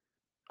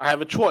 I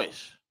have a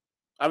choice.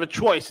 I have a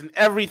choice in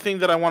everything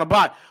that I want to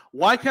buy.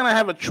 Why can't I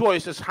have a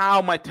choice as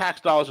how my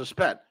tax dollars are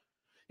spent?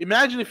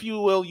 Imagine, if you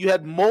will, you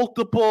had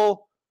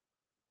multiple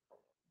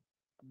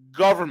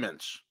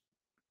governments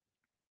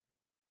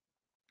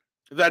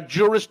that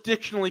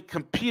jurisdictionally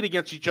compete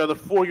against each other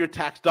for your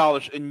tax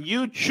dollars, and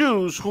you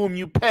choose whom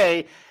you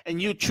pay,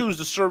 and you choose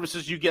the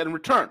services you get in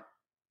return.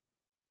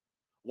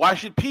 Why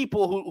should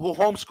people who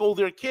homeschool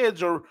their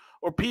kids or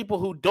people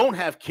who don't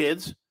have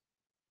kids,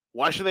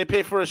 why should they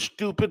pay for a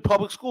stupid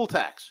public school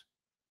tax?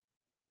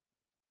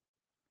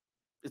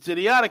 It's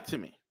idiotic to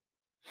me.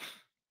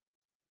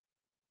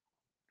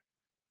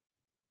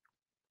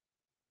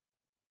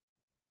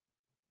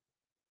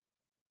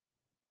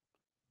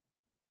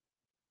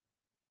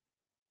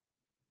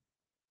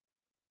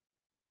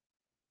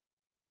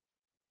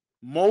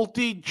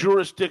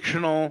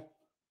 Multi-jurisdictional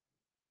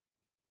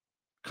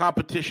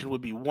competition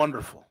would be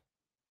wonderful.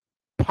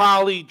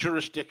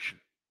 Poly-jurisdiction.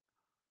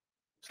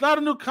 It's not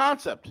a new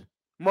concept.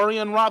 Murray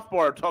and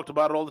Rothbard talked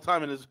about it all the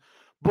time in his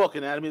book,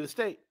 Anatomy of the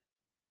State.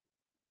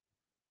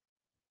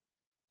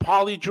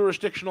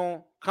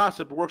 Poly-jurisdictional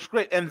concept works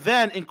great. And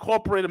then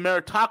incorporate a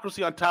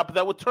meritocracy on top of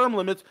that with term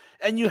limits,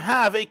 and you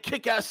have a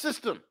kick-ass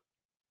system.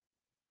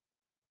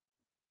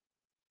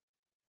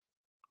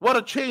 What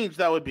a change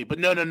that would be. But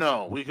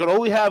no. We could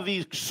only have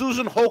these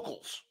Susan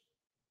Hochul's.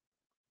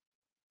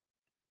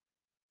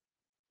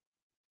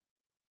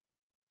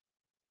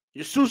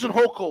 Your Susan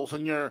Hochul's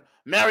and your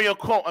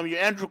your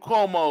Andrew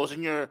Cuomo's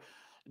and your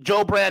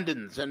Joe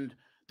Brandon's, and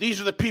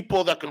these are the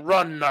people that can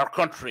run our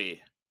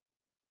country.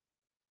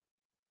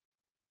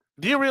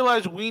 Do you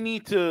realize we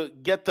need to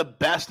get the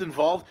best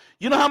involved?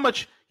 You know how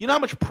much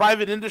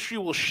private industry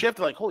will shift?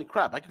 Like, holy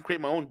crap, I can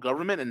create my own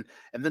government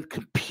and then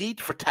compete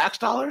for tax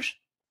dollars?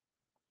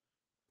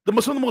 Some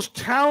of the most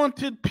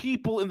talented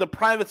people in the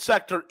private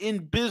sector, in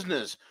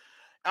business,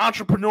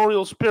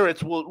 entrepreneurial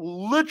spirits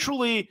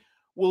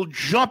will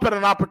jump at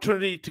an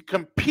opportunity to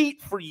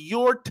compete for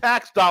your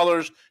tax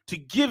dollars to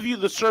give you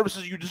the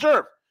services you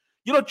deserve.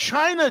 You know,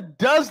 China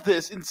does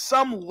this in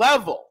some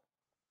level.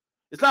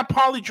 It's not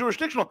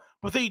poly-jurisdictional,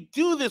 but they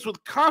do this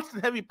with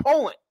constant heavy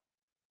polling.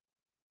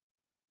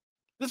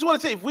 This is what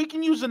I say. If we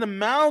can use an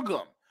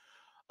amalgam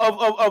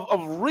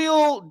of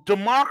real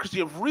democracy,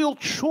 of real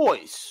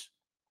choice,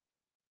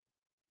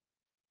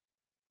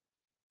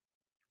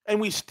 and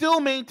we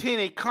still maintain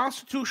a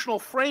constitutional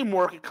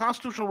framework, a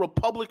constitutional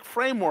republic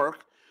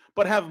framework,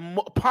 but have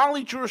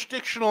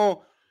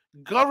poly-jurisdictional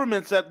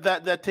governments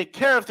that take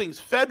care of things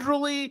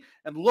federally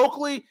and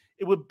locally,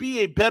 it would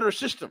be a better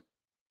system.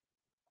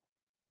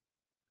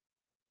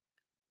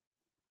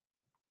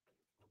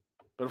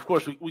 But of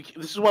course,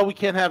 this is why we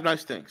can't have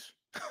nice things.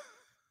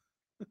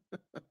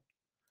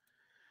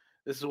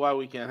 This is why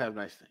we can't have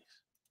nice things.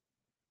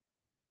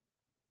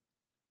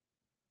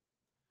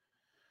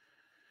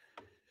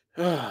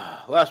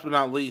 Last but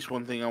not least,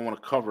 one thing I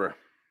want to cover.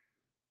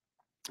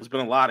 There's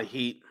been a lot of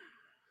heat.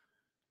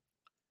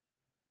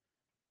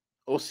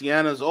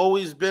 Oceania's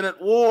always been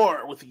at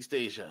war with East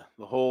Asia.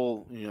 The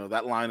whole,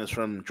 that line is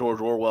from George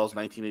Orwell's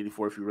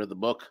 1984, if you read the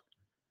book.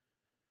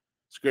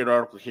 It's a great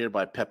article here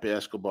by Pepe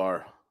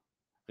Escobar.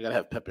 I got to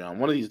have Pepe on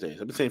one of these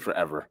days. I've been saying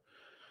forever.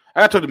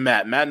 I got to talk to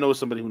Matt. Matt knows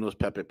somebody who knows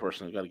Pepe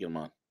personally. Got to get him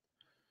on.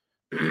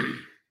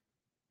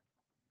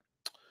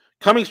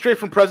 Coming straight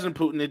from President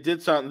Putin, it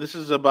did sound, this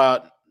is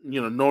about,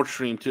 Nord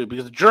Stream 2,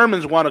 because the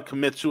Germans want to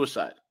commit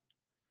suicide.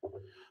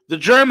 The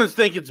Germans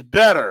think it's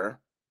better.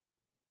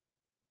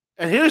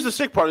 And here's the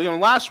sick part.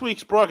 Last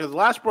week's broadcast, the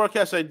last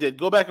broadcast I did,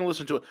 go back and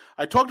listen to it.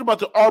 I talked about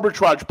the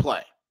arbitrage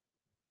play.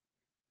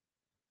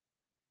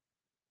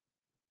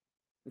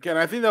 Okay, and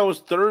I think that was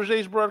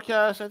Thursday's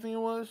broadcast, I think it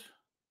was.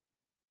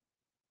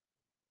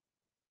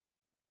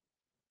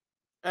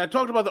 And I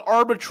talked about the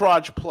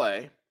arbitrage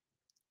play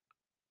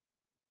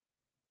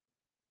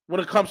when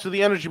it comes to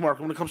the energy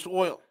market, when it comes to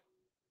oil.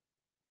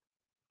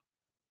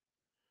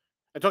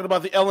 I talked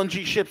about the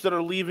LNG ships that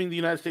are leaving the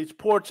United States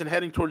ports and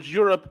heading towards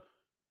Europe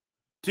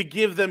to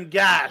give them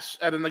gas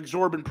at an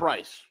exorbitant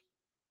price.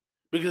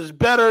 Because it's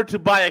better to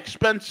buy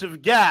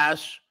expensive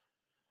gas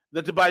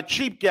than to buy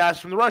cheap gas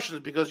from the Russians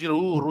because,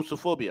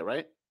 Russophobia,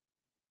 right?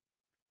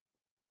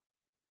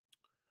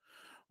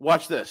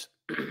 Watch this.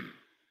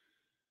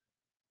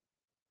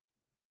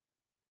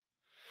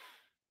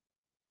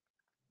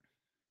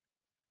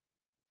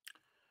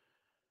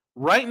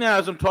 Right now,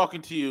 as I'm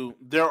talking to you,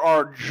 there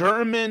are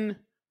German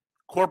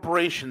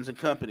corporations and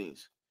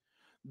companies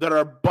that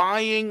are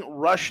buying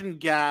Russian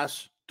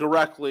gas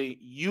directly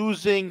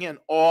using an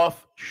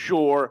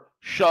offshore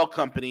shell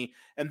company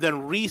and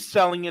then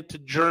reselling it to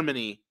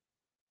Germany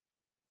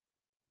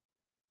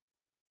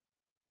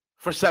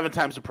for 7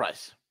 times the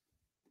price.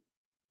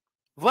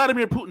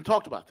 Vladimir Putin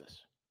talked about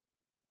this.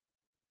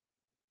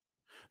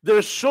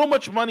 There's so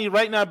much money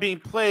right now being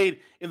played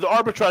in the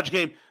arbitrage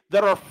game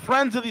that are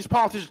friends of these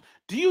politicians.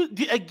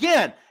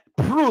 Again,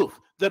 proof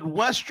that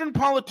Western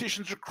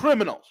politicians are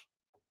criminals.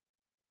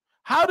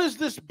 How does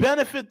this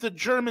benefit the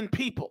German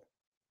people?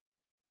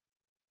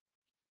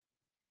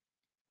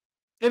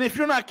 And if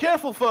you're not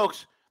careful,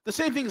 folks, the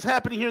same thing is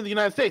happening here in the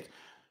United States.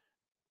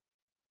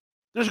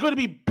 There's going to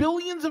be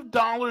billions of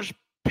dollars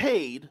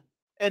paid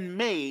and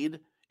made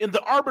in the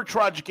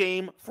arbitrage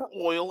game for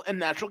oil and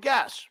natural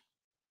gas.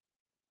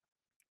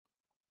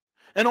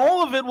 And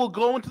all of it will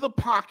go into the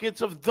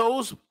pockets of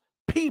those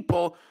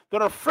people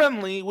that are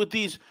friendly with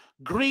these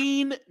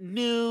Green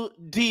New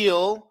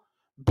Deal,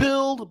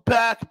 Build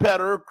Back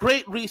Better,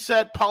 Great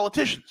Reset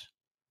politicians.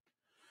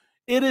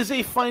 It is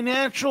a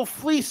financial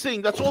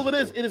fleecing. That's all it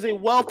is. It is a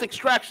wealth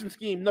extraction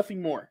scheme,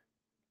 nothing more.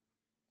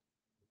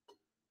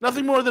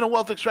 Nothing more than a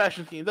wealth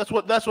extraction scheme. That's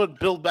what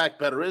Build Back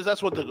Better is.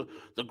 That's what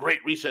the Great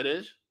Reset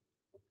is.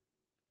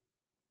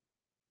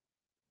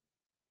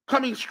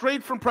 Coming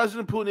straight from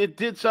President Putin, it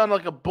did sound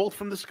like a bolt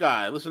from the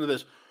sky. Listen to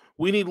this.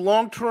 We need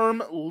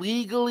long-term,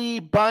 legally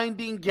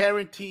binding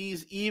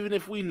guarantees, even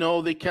if we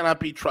know they cannot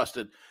be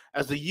trusted,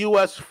 as the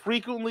U.S.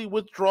 frequently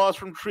withdraws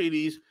from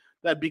treaties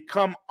that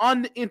become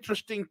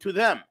uninteresting to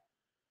them.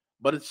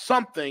 But it's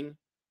something,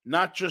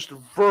 not just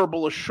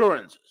verbal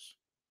assurances.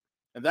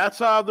 And that's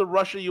how the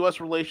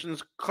Russia-U.S.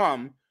 relations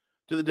come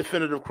to the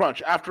definitive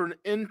crunch. After an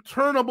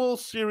interminable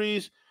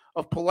series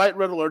of polite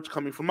red alerts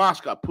coming from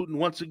Moscow, Putin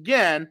once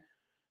again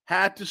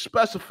had to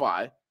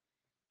specify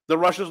that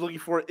Russia is looking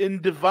for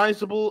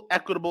indivisible,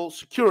 equitable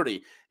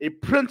security, a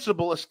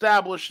principle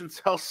established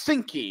since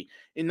Helsinki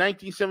in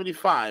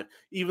 1975,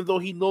 even though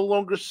he no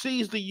longer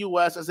sees the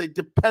U.S. as a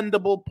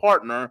dependable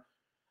partner.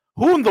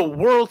 Who in the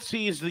world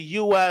sees the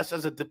U.S.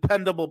 as a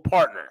dependable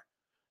partner?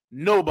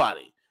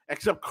 Nobody,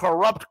 except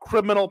corrupt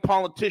criminal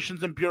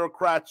politicians and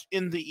bureaucrats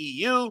in the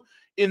EU,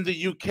 in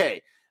the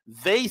UK.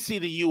 They see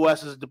the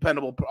U.S. as a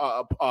dependable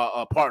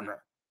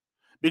partner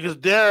because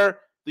the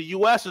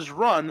U.S. is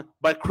run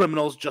by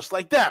criminals just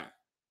like them.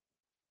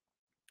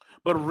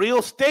 But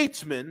real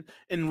statesmen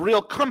in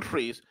real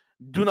countries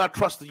do not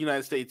trust the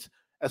United States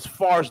as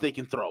far as they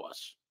can throw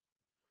us.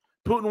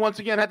 Putin once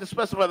again had to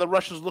specify that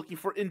Russia is looking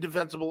for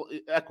indefensible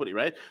equity,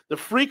 right? The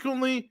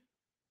frequently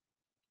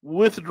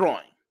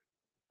withdrawing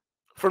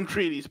from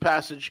treaties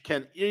passage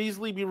can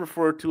easily be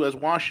referred to as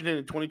Washington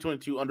in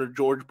 2022 under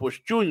George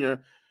Bush Jr.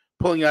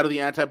 pulling out of the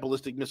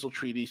anti-ballistic missile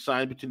treaty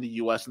signed between the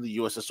U.S. and the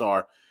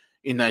USSR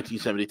in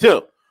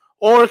 1972.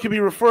 Or it can be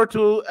referred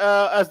to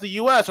as the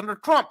U.S. under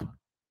Trump,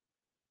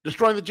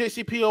 destroying the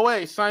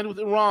JCPOA signed with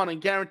Iran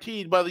and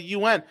guaranteed by the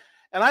UN.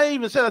 And I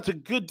even said that's a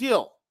good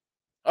deal.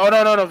 Oh,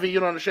 no, V, you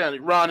don't understand.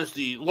 Iran is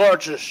the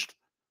largest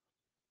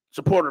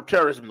supporter of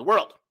terrorism in the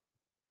world.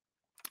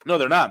 No,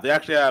 they're not. They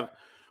actually have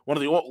one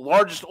of the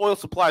largest oil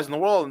supplies in the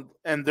world,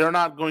 and they're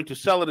not going to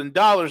sell it in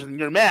dollars, and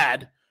you're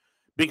mad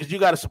because you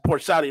got to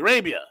support Saudi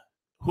Arabia,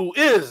 who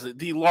is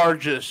the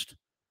largest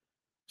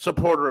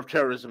supporter of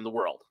terrorism in the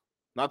world.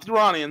 Not the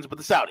Iranians, but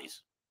the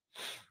Saudis.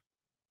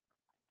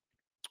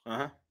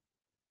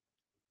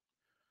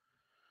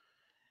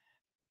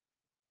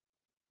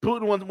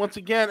 Putin once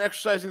again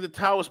exercising the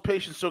Taoist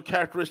patience so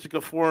characteristic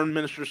of Foreign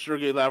Minister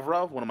Sergei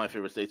Lavrov, one of my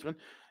favorite statesmen,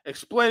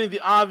 explaining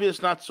the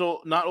obvious not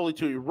only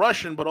to a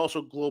Russian but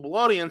also global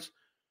audience.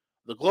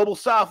 The global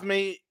South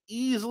may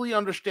easily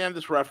understand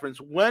this reference.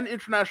 When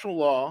international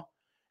law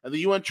and the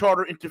UN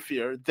Charter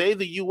interfere, they,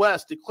 the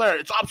U.S., declare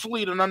it's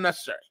obsolete and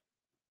unnecessary.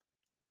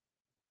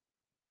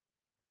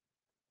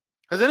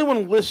 Has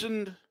anyone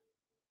listened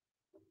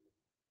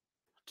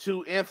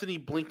to Anthony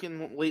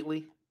Blinken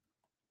lately?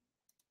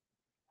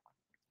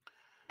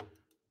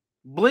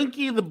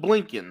 Blinky the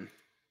Blinken.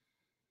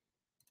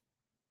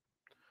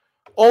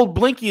 Old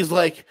Blinky's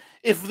like,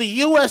 if the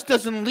U.S.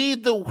 doesn't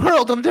lead the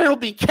world, then there will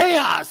be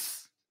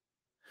chaos.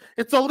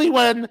 It's only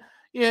when,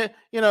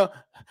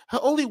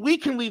 only we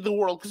can lead the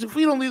world. Because if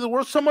we don't lead the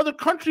world, some other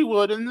country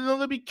would, and then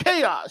there'll be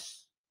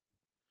chaos.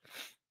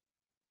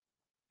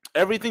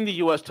 Everything the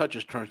U.S.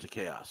 touches turns to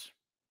chaos.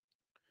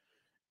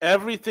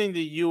 everything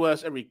the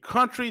U.S., every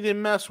country they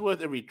mess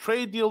with, every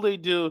trade deal they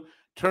do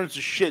turns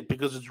to shit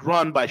because it's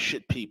run by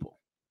shit people.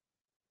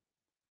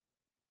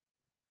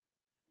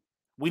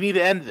 We need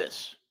to end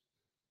this.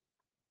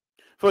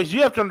 Folks,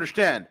 you have to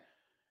understand,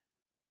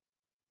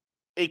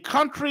 a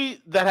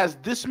country that has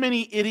this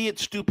many idiot,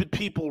 stupid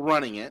people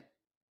running it,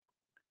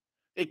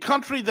 a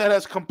country that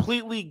has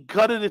completely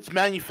gutted its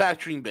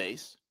manufacturing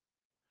base,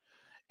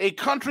 a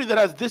country that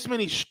has this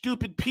many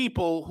stupid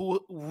people who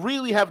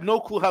really have no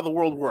clue how the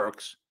world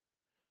works,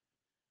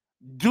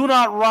 do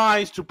not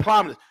rise to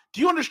prominence.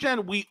 Do you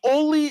understand? We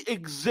only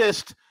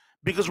exist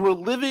because we're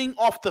living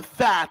off the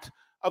fat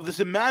of this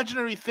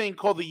imaginary thing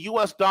called the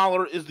US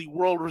dollar is the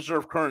world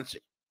reserve currency.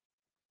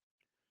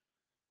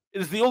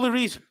 It is the only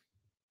reason.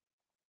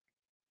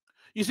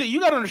 You see, you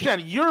got to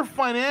understand, your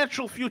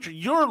financial future,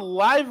 your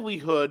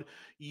livelihood,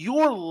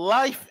 your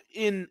life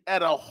in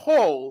at a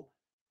whole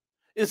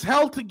is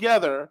held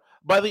together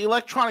by the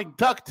electronic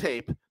duct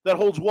tape that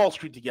holds Wall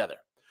Street together.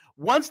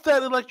 Once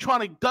that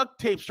electronic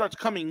duct tape starts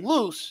coming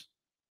loose,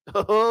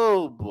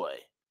 oh boy,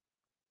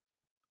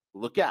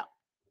 look out.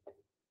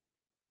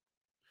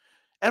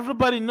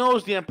 Everybody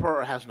knows the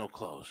emperor has no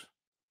clothes.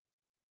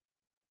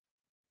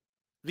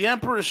 The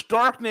emperor is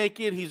stark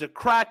naked. He's a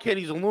crackhead.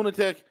 He's a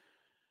lunatic.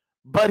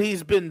 But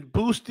he's been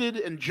boosted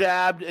and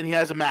jabbed, and he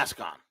has a mask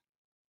on.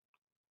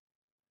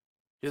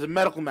 He has a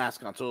medical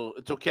mask on, so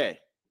it's okay.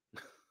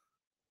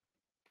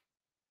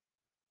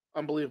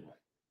 Unbelievable.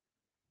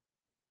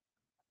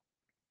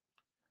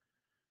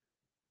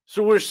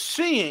 So we're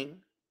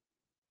seeing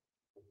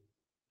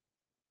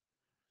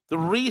the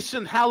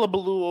recent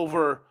hullabaloo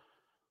over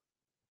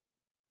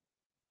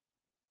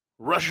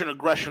Russian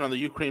aggression on the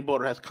Ukraine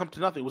border has come to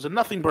nothing. It was a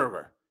nothing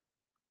burger.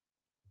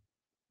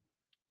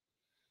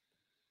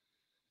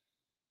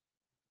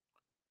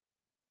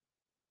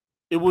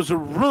 It was a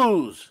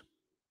ruse.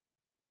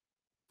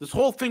 This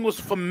whole thing was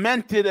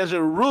fomented as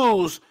a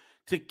ruse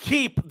to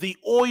keep the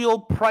oil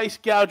price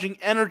gouging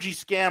energy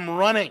scam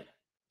running,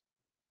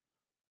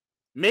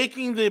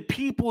 making the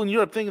people in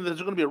Europe thinking that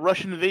there's going to be a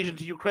Russian invasion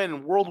to Ukraine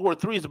and World War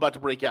III is about to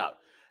break out.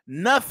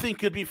 Nothing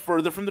could be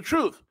further from the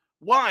truth.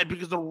 Why?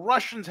 Because the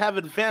Russians have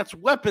advanced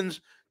weapons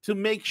to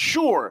make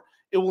sure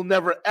it will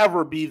never,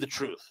 ever be the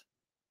truth.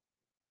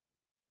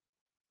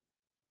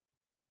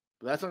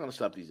 But that's not going to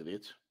stop these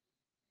idiots.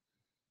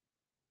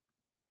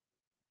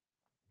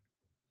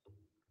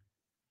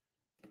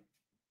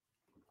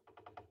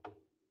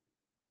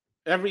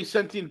 Every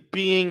sentient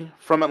being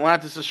from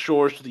Atlantis'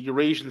 shores to the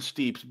Eurasian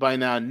steppes by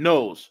now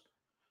knows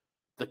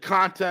the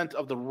content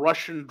of the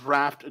Russian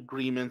draft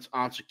agreements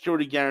on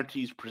security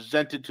guarantees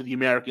presented to the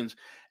Americans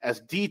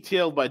as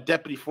detailed by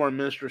Deputy Foreign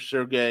Minister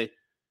Sergei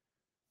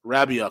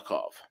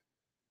Rabiakov.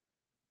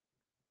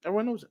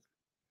 Everyone knows it.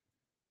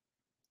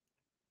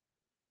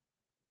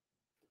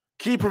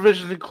 Key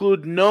provisions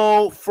include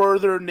no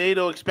further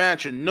NATO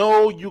expansion,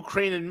 no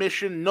Ukraine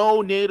admission,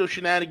 no NATO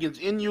shenanigans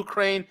in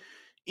Ukraine,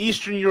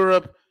 Eastern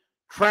Europe,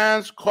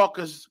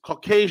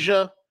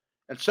 Trans-Caucasia,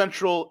 and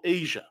Central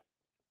Asia.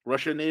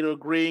 Russia and NATO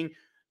agreeing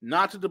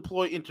not to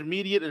deploy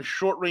intermediate and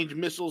short-range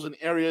missiles in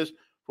areas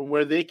from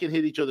where they can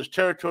hit each other's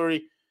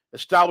territory,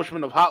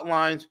 establishment of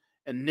hotlines,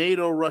 and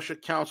NATO-Russia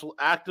Council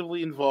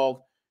actively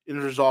involved in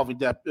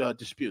resolving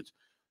disputes.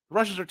 The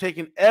Russians are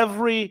taking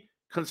every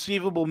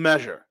conceivable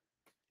measure.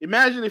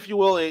 Imagine, if you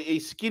will, a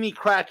skinny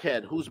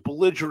crackhead who's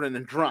belligerent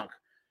and drunk,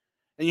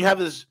 and you have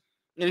this,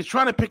 and he's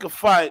trying to pick a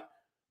fight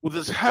with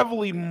this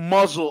heavily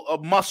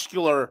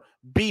muscular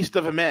beast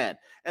of a man.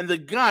 And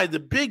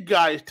the big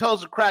guy,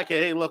 tells the crackhead,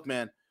 hey, look,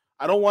 man,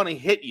 I don't want to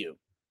hit you.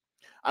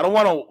 I don't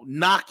want to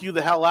knock you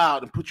the hell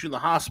out and put you in the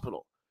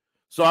hospital.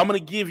 So I'm going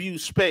to give you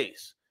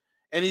space.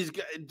 And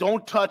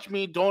don't touch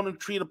me. Don't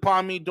intrude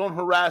upon me. Don't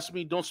harass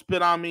me. Don't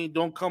spit on me.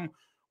 Don't come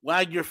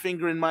wag your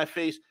finger in my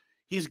face.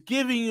 He's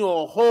giving you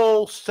a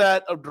whole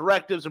set of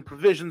directives and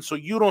provisions so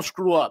you don't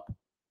screw up.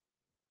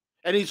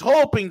 And he's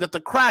hoping that the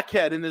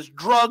crackhead in his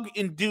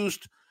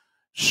drug-induced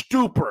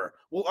stupor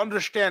will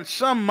understand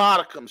some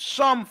modicum,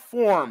 some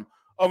form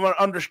of an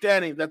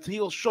understanding that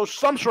he'll show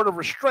some sort of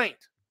restraint.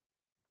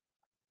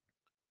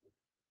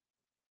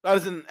 That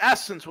is in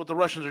essence what the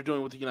Russians are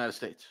doing with the United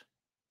States.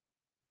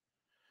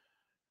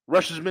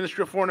 Russia's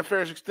Ministry of Foreign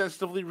Affairs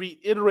extensively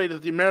reiterated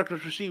that the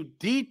Americans received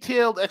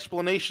detailed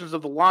explanations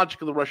of the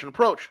logic of the Russian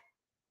approach.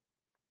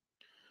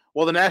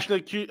 While the National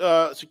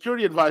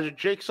Security Advisor,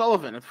 Jake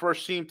Sullivan, at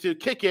first seemed to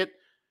kick it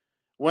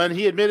when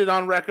he admitted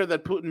on record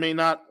that Putin may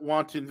not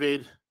want to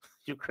invade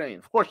Ukraine.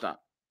 Of course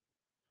not.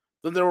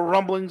 Then there were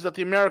rumblings that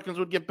the Americans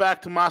would get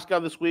back to Moscow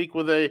this week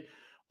with their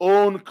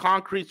own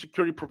concrete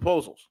security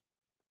proposals.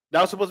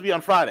 That was supposed to be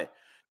on Friday.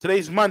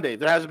 Today's Monday.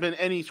 There hasn't been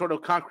any sort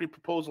of concrete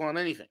proposal on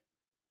anything.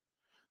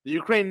 The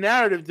Ukraine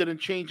narrative didn't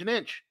change an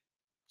inch.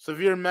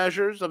 Severe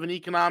measures of an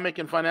economic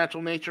and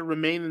financial nature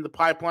remain in the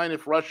pipeline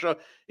if Russia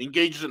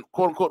engages in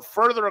quote-unquote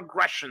further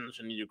aggressions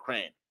in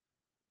Ukraine.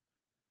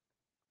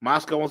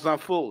 Moscow was not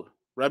fooled.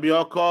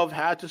 Rabiakov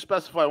had to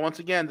specify once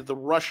again that the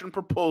Russian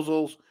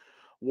proposals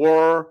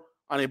were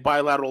on a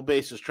bilateral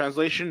basis.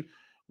 Translation,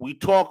 We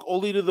talk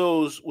only to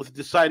those with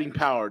deciding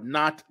power,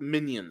 not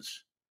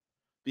minions.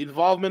 The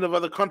involvement of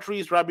other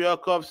countries,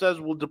 Rabiakov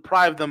says, will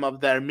deprive them of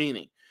their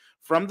meaning.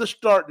 From the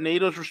start,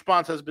 NATO's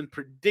response has been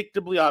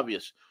predictably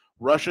obvious.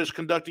 Russia is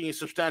conducting a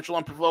substantial,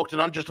 unprovoked,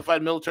 and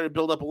unjustified military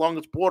buildup along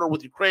its border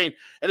with Ukraine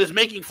and is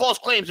making false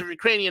claims of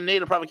Ukrainian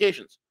NATO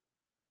provocations.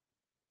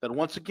 That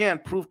once again,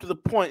 proof to the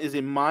point, is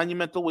a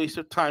monumental waste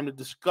of time to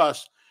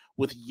discuss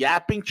with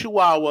yapping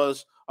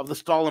chihuahuas of the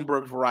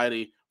Stalinberg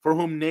variety, for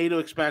whom NATO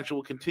expansion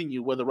will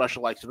continue whether Russia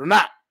likes it or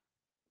not.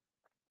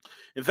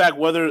 In fact,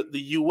 whether the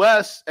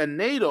U.S. and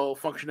NATO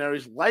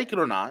functionaries like it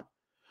or not,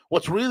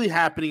 what's really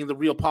happening in the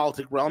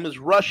realpolitik realm is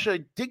Russia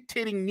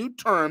dictating new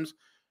terms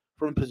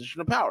from a position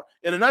of power.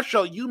 In a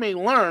nutshell, you may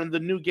learn the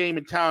new game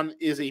in town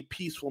is a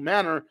peaceful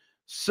manner,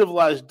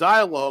 civilized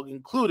dialogue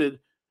included,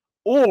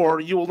 or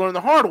you will learn the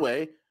hard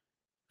way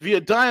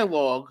via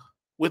dialogue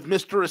with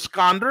Mr.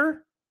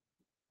 Iskander,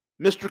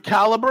 Mr.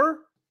 Caliber,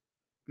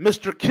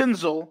 Mr.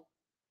 Kinzel,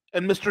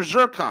 and Mr.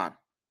 Zircon.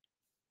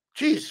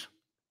 Jeez.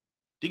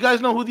 Do you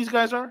guys know who these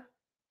guys are?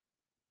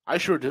 I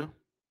sure do.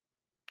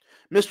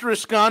 Mr.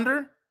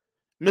 Iskander,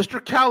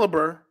 Mr.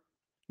 Caliber,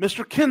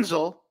 Mr.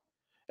 Kinzel,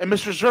 and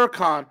Mr.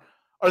 Zircon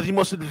are the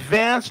most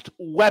advanced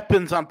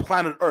weapons on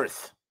planet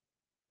Earth.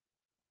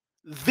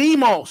 The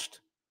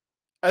most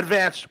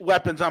advanced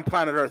weapons on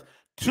planet Earth.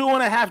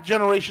 2.5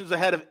 generations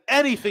ahead of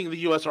anything in the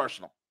U.S.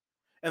 arsenal.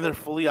 And they're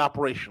fully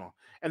operational.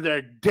 And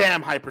they're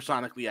damn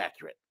hypersonically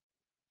accurate.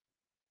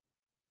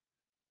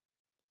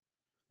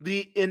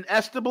 The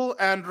inestimable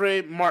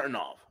Andrei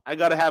Martynov. I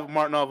got to have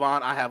Martynov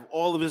on. I have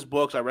all of his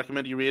books. I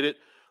recommend you read it.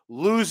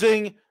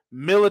 Losing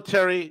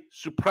Military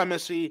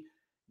Supremacy.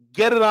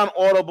 Get it on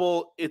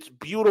Audible. It's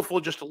beautiful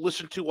just to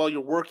listen to while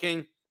you're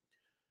working.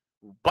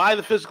 Buy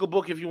the physical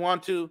book if you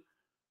want to.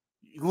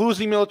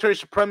 Losing Military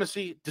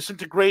Supremacy,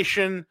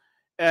 Disintegration,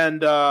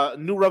 and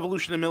New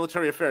Revolution in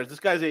Military Affairs. This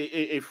guy's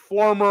a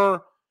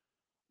former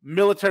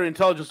military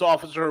intelligence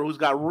officer who's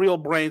got real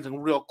brains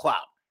and real clout.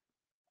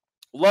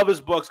 Love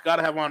his books. Got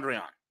to have Andre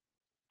on.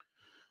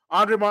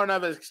 Andrei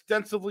Martynov has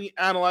extensively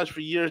analyzed for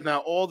years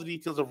now all the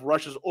details of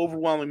Russia's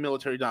overwhelming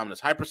military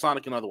dominance,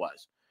 hypersonic and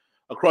otherwise,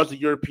 across the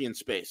European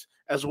space,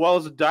 as well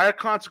as the dire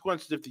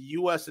consequences if the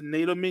U.S. and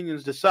NATO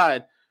minions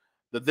decide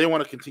that they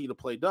want to continue to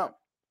play dumb.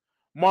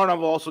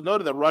 Martynov also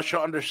noted that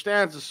Russia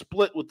understands the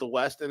split with the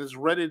West and is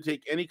ready to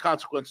take any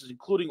consequences,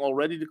 including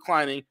already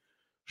declining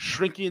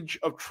shrinkage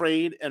of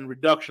trade and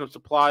reduction of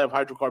supply of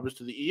hydrocarbons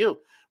to the EU,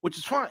 which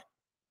is fine.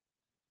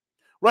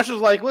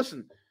 Russia's like,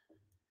 listen,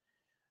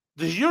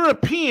 the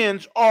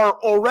Europeans are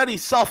already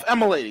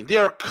self-immolating. They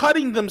are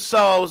cutting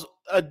themselves,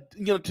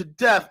 to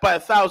death by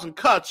 1,000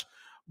 cuts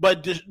by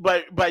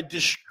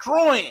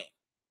destroying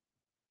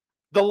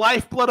the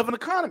lifeblood of an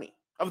economy,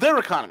 of their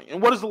economy.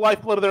 And what is the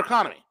lifeblood of their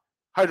economy?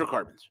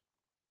 Hydrocarbons.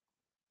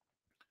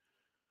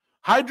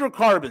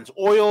 Hydrocarbons,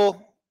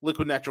 oil,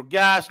 liquid natural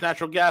gas,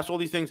 all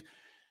these things.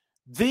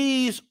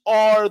 These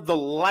are the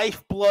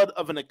lifeblood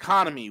of an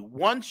economy.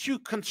 Once you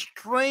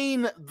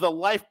constrain the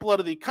lifeblood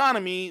of the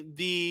economy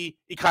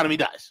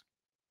dies.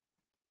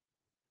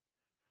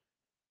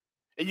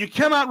 And you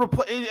cannot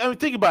replace. I mean,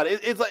 think about it.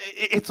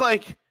 It's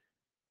like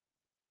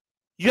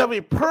you have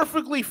a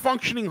perfectly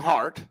functioning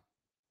heart,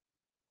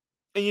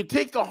 and you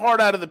take the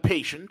heart out of the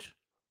patient,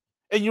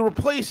 and you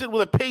replace it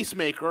with a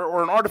pacemaker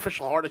or an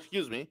artificial heart.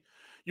 Excuse me.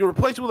 You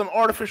replace it with an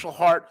artificial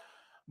heart,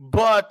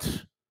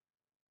 but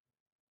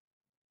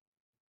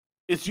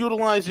it's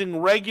utilizing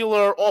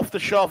regular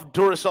off-the-shelf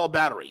Duracell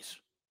batteries.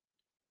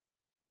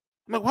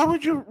 I'm like, why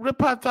would you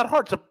rip out that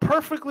heart? It's a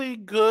perfectly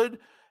good,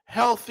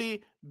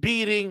 healthy,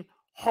 beating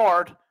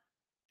heart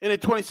in a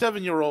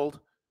 27-year-old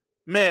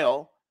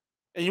male,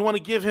 and you want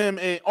to give him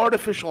an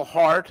artificial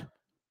heart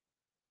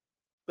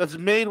that's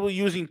made with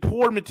using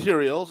poor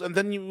materials, and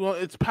then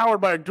it's powered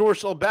by a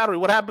Duracell battery.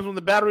 What happens when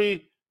the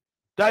battery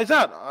dies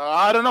out?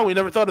 I don't know. We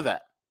never thought of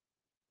that.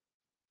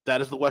 That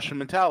is the Western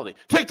mentality.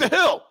 Take the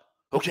hill!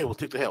 Okay, we'll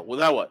take the hill. Well,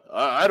 now what?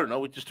 I don't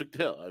know. We just took the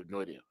hill. I have no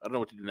idea. I don't know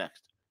what to do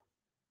next.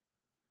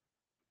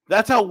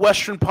 That's how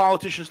Western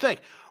politicians think.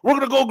 We're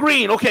going to go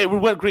green. Okay, we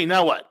went green.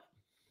 Now what?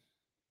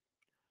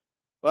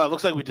 Well, it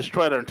looks like we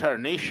destroyed our entire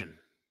nation.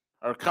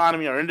 Our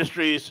economy, our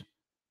industries,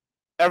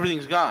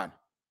 everything's gone.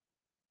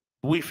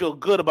 We feel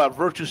good about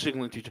virtue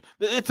signaling to each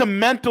other. It's a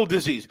mental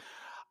disease.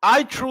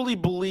 I truly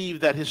believe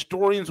that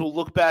historians will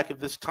look back at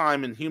this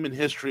time in human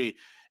history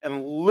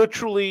and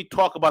literally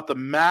talk about the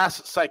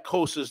mass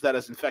psychosis that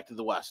has infected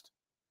the West.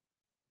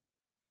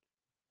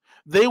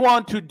 They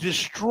want to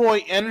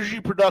destroy energy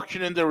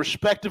production in their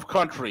respective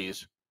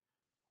countries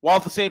while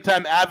at the same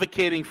time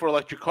advocating for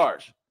electric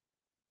cars.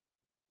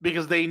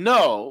 Because they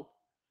know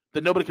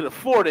that nobody can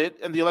afford it,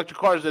 and the electric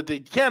cars that they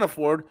can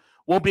afford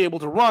won't be able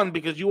to run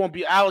because you won't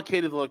be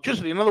allocated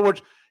electricity. In other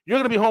words, you're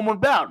going to be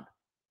homeward bound.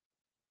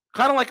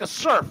 Kind of like a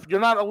serf. You're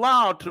not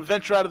allowed to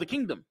venture out of the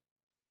kingdom.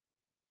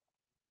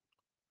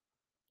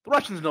 The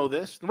Russians know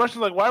this. The Russians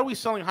are like, why are we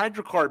selling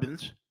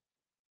hydrocarbons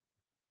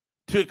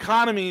to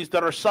economies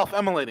that are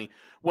self-immolating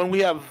when we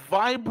have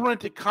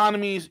vibrant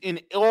economies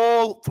in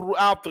all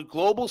throughout the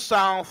global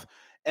south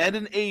and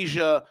in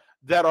Asia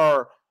that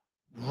are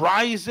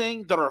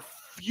rising, that are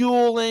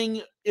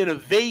fueling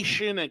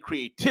innovation and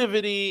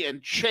creativity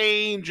and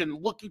change and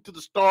looking to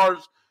the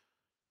stars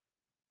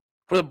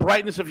for the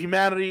brightness of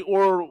humanity,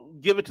 or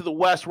give it to the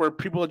West where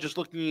people are just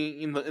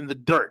looking in the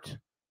dirt.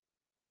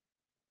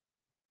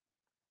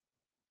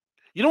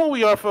 You know what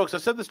we are, folks? I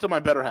said this to my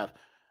better half.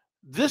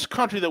 This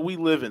country that we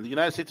live in, the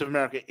United States of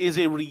America, is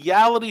a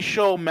reality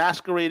show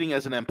masquerading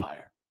as an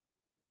empire.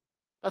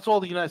 That's all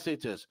the United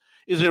States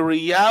is a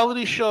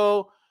reality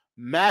show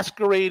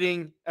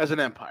masquerading as an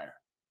empire.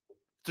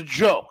 It's a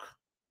joke.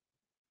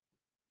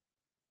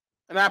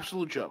 An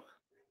absolute joke.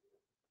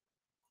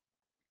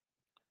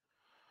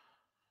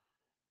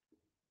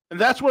 And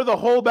that's where the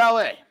whole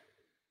ballet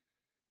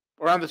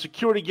around the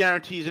security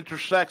guarantees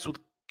intersects with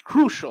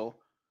crucial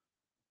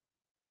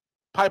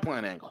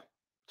pipeline angle.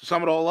 To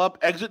sum it all up,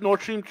 exit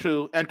Nord Stream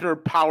 2, enter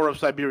power of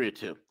Siberia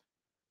 2.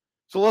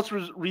 So let's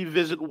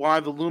revisit why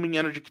the looming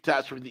energy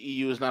catastrophe of the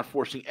EU is not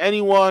forcing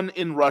anyone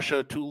in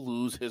Russia to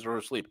lose his or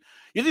her sleep.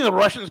 You think the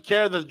Russians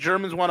care that the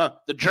Germans want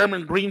the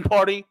German Green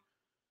Party,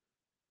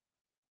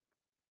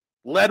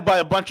 led by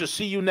a bunch of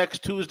see you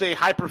next Tuesday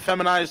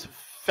hyper-feminized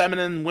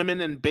feminine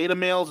women and beta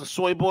males and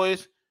soy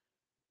boys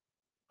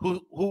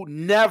who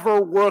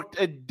never worked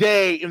a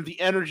day in the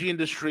energy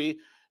industry,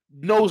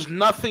 knows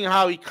nothing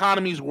how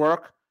economies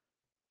work,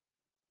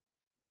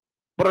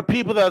 but are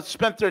people that have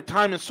spent their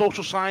time in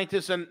social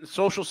sciences and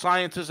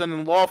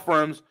in law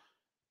firms.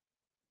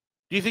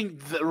 Do you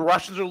think the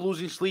Russians are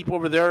losing sleep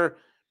over their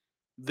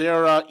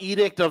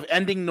edict of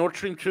ending Nord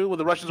Stream 2 when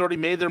the Russians already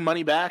made their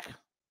money back?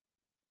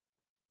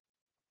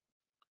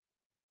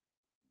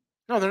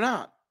 No, they're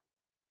not.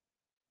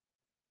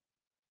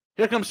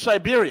 Here comes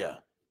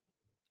Siberia,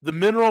 the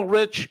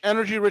mineral-rich,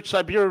 energy-rich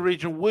Siberia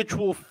region, which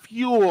will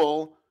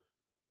fuel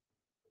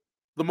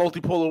the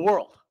multipolar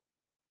world,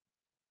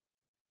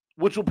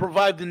 which will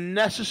provide the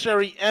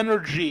necessary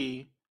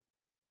energy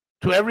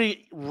to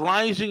every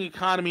rising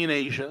economy in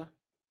Asia,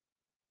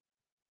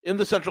 in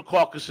the Central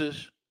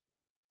Caucasus,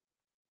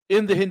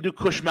 in the Hindu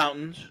Kush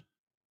Mountains,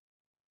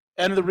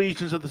 and the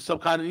regions of the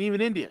subcontinent,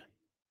 even India.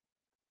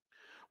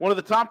 One of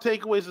the top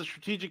takeaways of the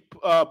strategic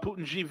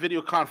Putin-Xi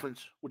video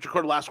conference, which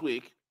occurred last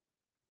week,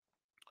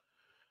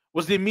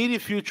 was the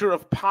immediate future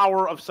of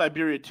power of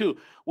Siberia 2,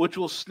 which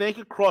will snake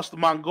across the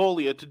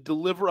Mongolia to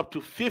deliver up to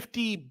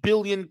 50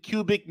 billion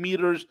cubic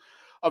meters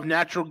of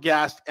natural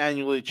gas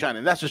annually to China.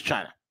 And that's just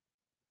China.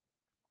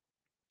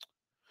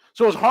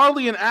 So it's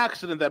hardly an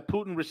accident that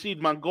Putin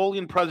received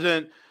Mongolian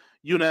President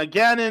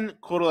Yunaganin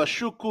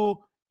Kurashukwu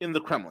in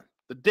the Kremlin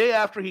the day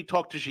after he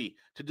talked to Xi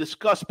to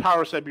discuss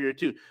power of Siberia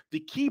 2.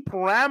 The key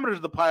parameters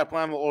of the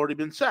pipeline have already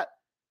been set.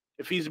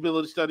 A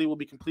feasibility study will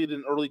be completed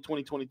in early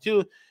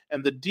 2022,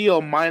 and the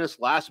deal minus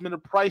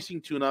last-minute pricing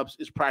tune-ups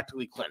is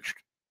practically clinched.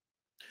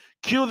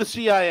 Cue the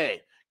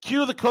CIA.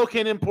 Cue the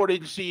cocaine import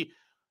agency,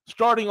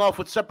 starting off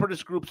with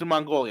separatist groups in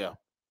Mongolia.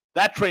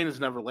 That train is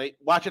never late.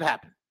 Watch it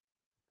happen.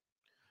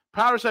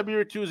 Power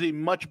Siberia 2 is a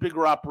much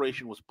bigger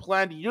operation. It was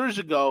planned years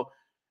ago,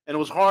 and it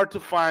was hard to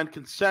find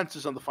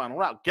consensus on the final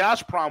route.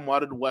 Gazprom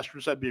wanted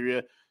Western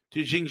Siberia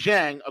to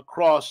Xinjiang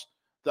across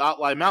the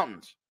Altai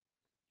Mountains.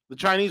 The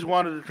Chinese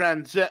wanted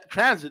to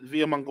transit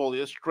via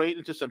Mongolia straight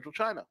into central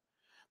China.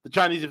 The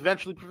Chinese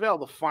eventually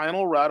prevailed. The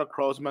final route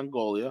across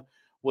Mongolia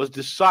was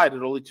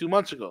decided only 2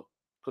 months ago.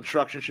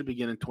 Construction should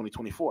begin in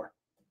 2024.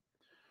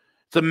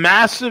 It's a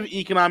massive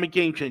economic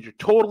game changer,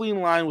 totally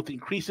in line with the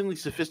increasingly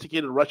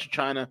sophisticated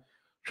Russia-China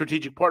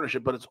strategic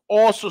partnership, but it's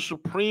also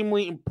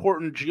supremely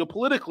important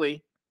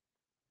geopolitically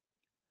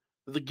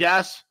that the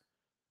gas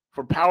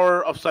for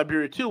power of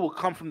Siberia 2 will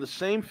come from the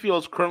same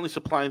fields currently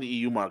supplying the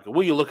EU market.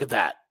 Will you look at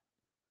that?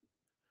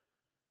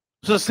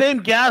 So the same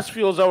gas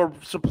fields that were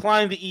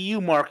supplying the EU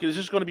market is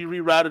just going to be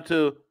rerouted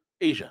to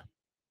Asia.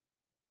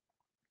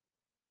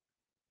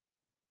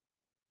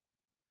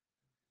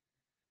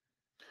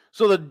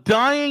 So the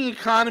dying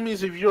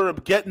economies of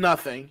Europe get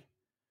nothing.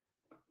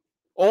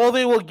 All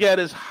they will get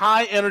is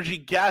high energy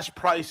gas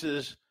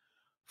prices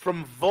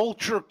from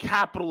vulture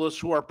capitalists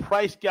who are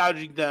price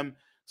gouging them,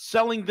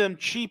 selling them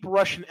cheap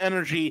Russian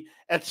energy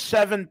at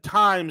 7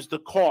 times the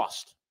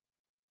cost.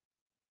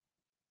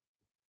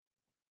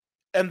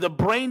 And the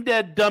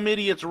brain-dead dumb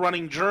idiots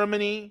running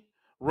Germany,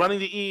 running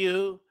the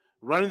EU,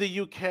 running the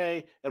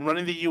UK, and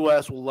running the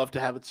US will love to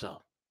have it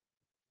so.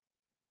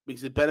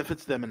 Because it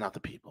benefits them and not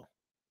the people.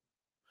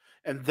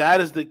 And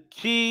that is the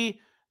key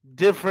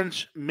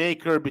difference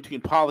maker between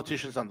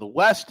politicians on the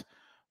West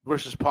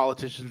versus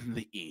politicians in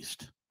the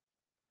East.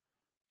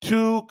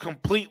 Two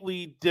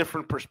completely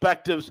different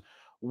perspectives.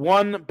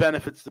 One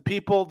benefits the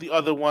people, the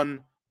other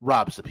one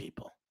robs the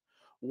people.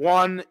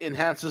 One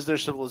enhances their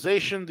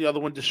civilization, the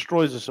other one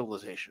destroys the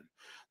civilization.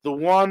 The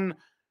one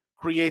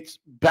creates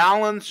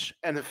balance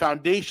and the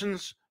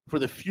foundations for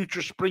the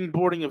future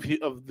springboarding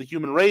of the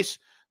human race.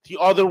 The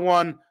other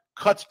one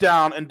cuts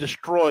down and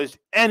destroys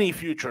any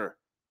future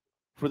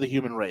for the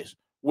human race.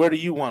 Where do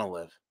you want to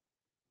live?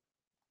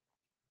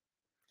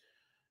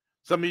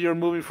 Some of you are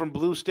moving from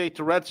blue state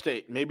to red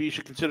state. Maybe you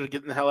should consider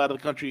getting the hell out of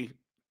the country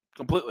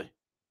completely.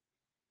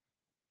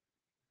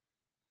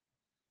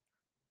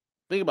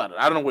 Think about it.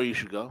 I don't know where you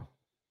should go,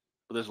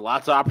 but there's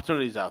lots of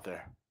opportunities out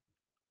there.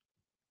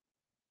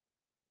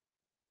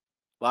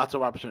 Lots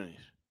of opportunities.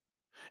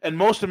 And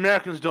most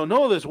Americans don't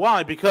know this.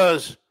 Why?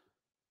 Because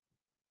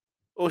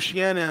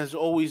Oceania has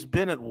always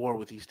been at war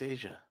with East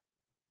Asia.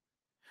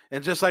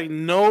 And just like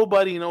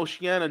nobody in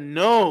Oceania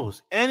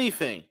knows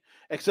anything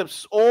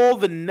except all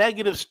the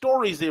negative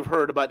stories they've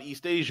heard about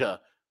East Asia,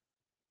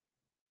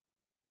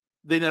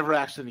 they never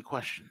asked any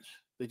questions.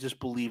 They just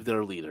believe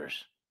their leaders.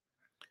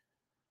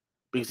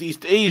 Because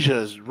East Asia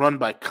is run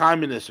by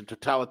communists and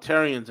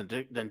totalitarians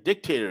and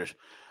dictators,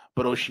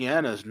 but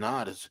Oceania is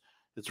not.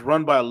 It's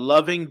run by a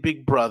loving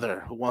big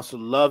brother who wants to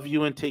love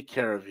you and take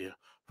care of you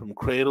from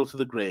cradle to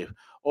the grave.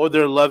 Oh,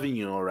 they're loving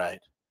you, all right.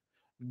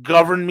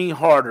 Govern me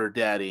harder,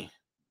 Daddy.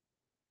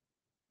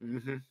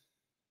 Mm-hmm.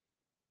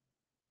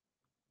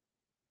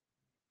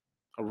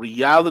 A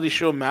reality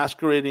show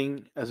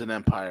masquerading as an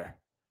empire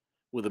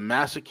with a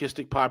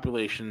masochistic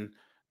population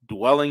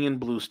dwelling in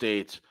blue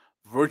states,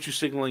 virtue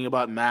signaling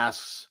about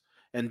masks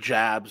and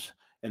jabs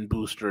and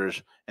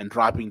boosters and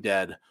dropping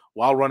dead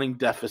while running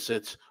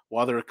deficits,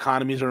 while their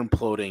economies are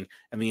imploding,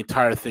 and the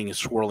entire thing is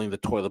swirling the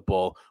toilet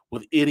bowl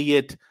with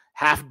idiot,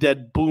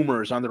 half-dead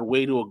boomers on their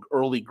way to an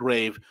early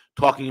grave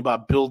talking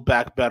about build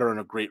back better and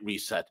a great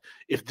reset.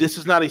 If this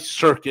is not a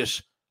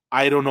circus,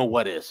 I don't know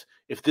what is.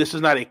 If this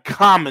is not a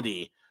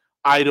comedy,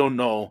 I don't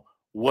know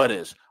what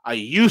is. I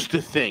used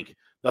to think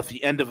that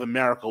the end of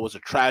America was a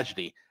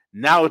tragedy.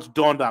 Now it's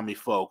dawned on me,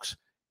 folks,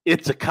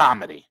 it's a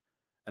comedy.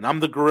 And I'm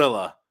the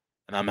gorilla,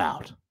 and I'm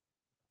out.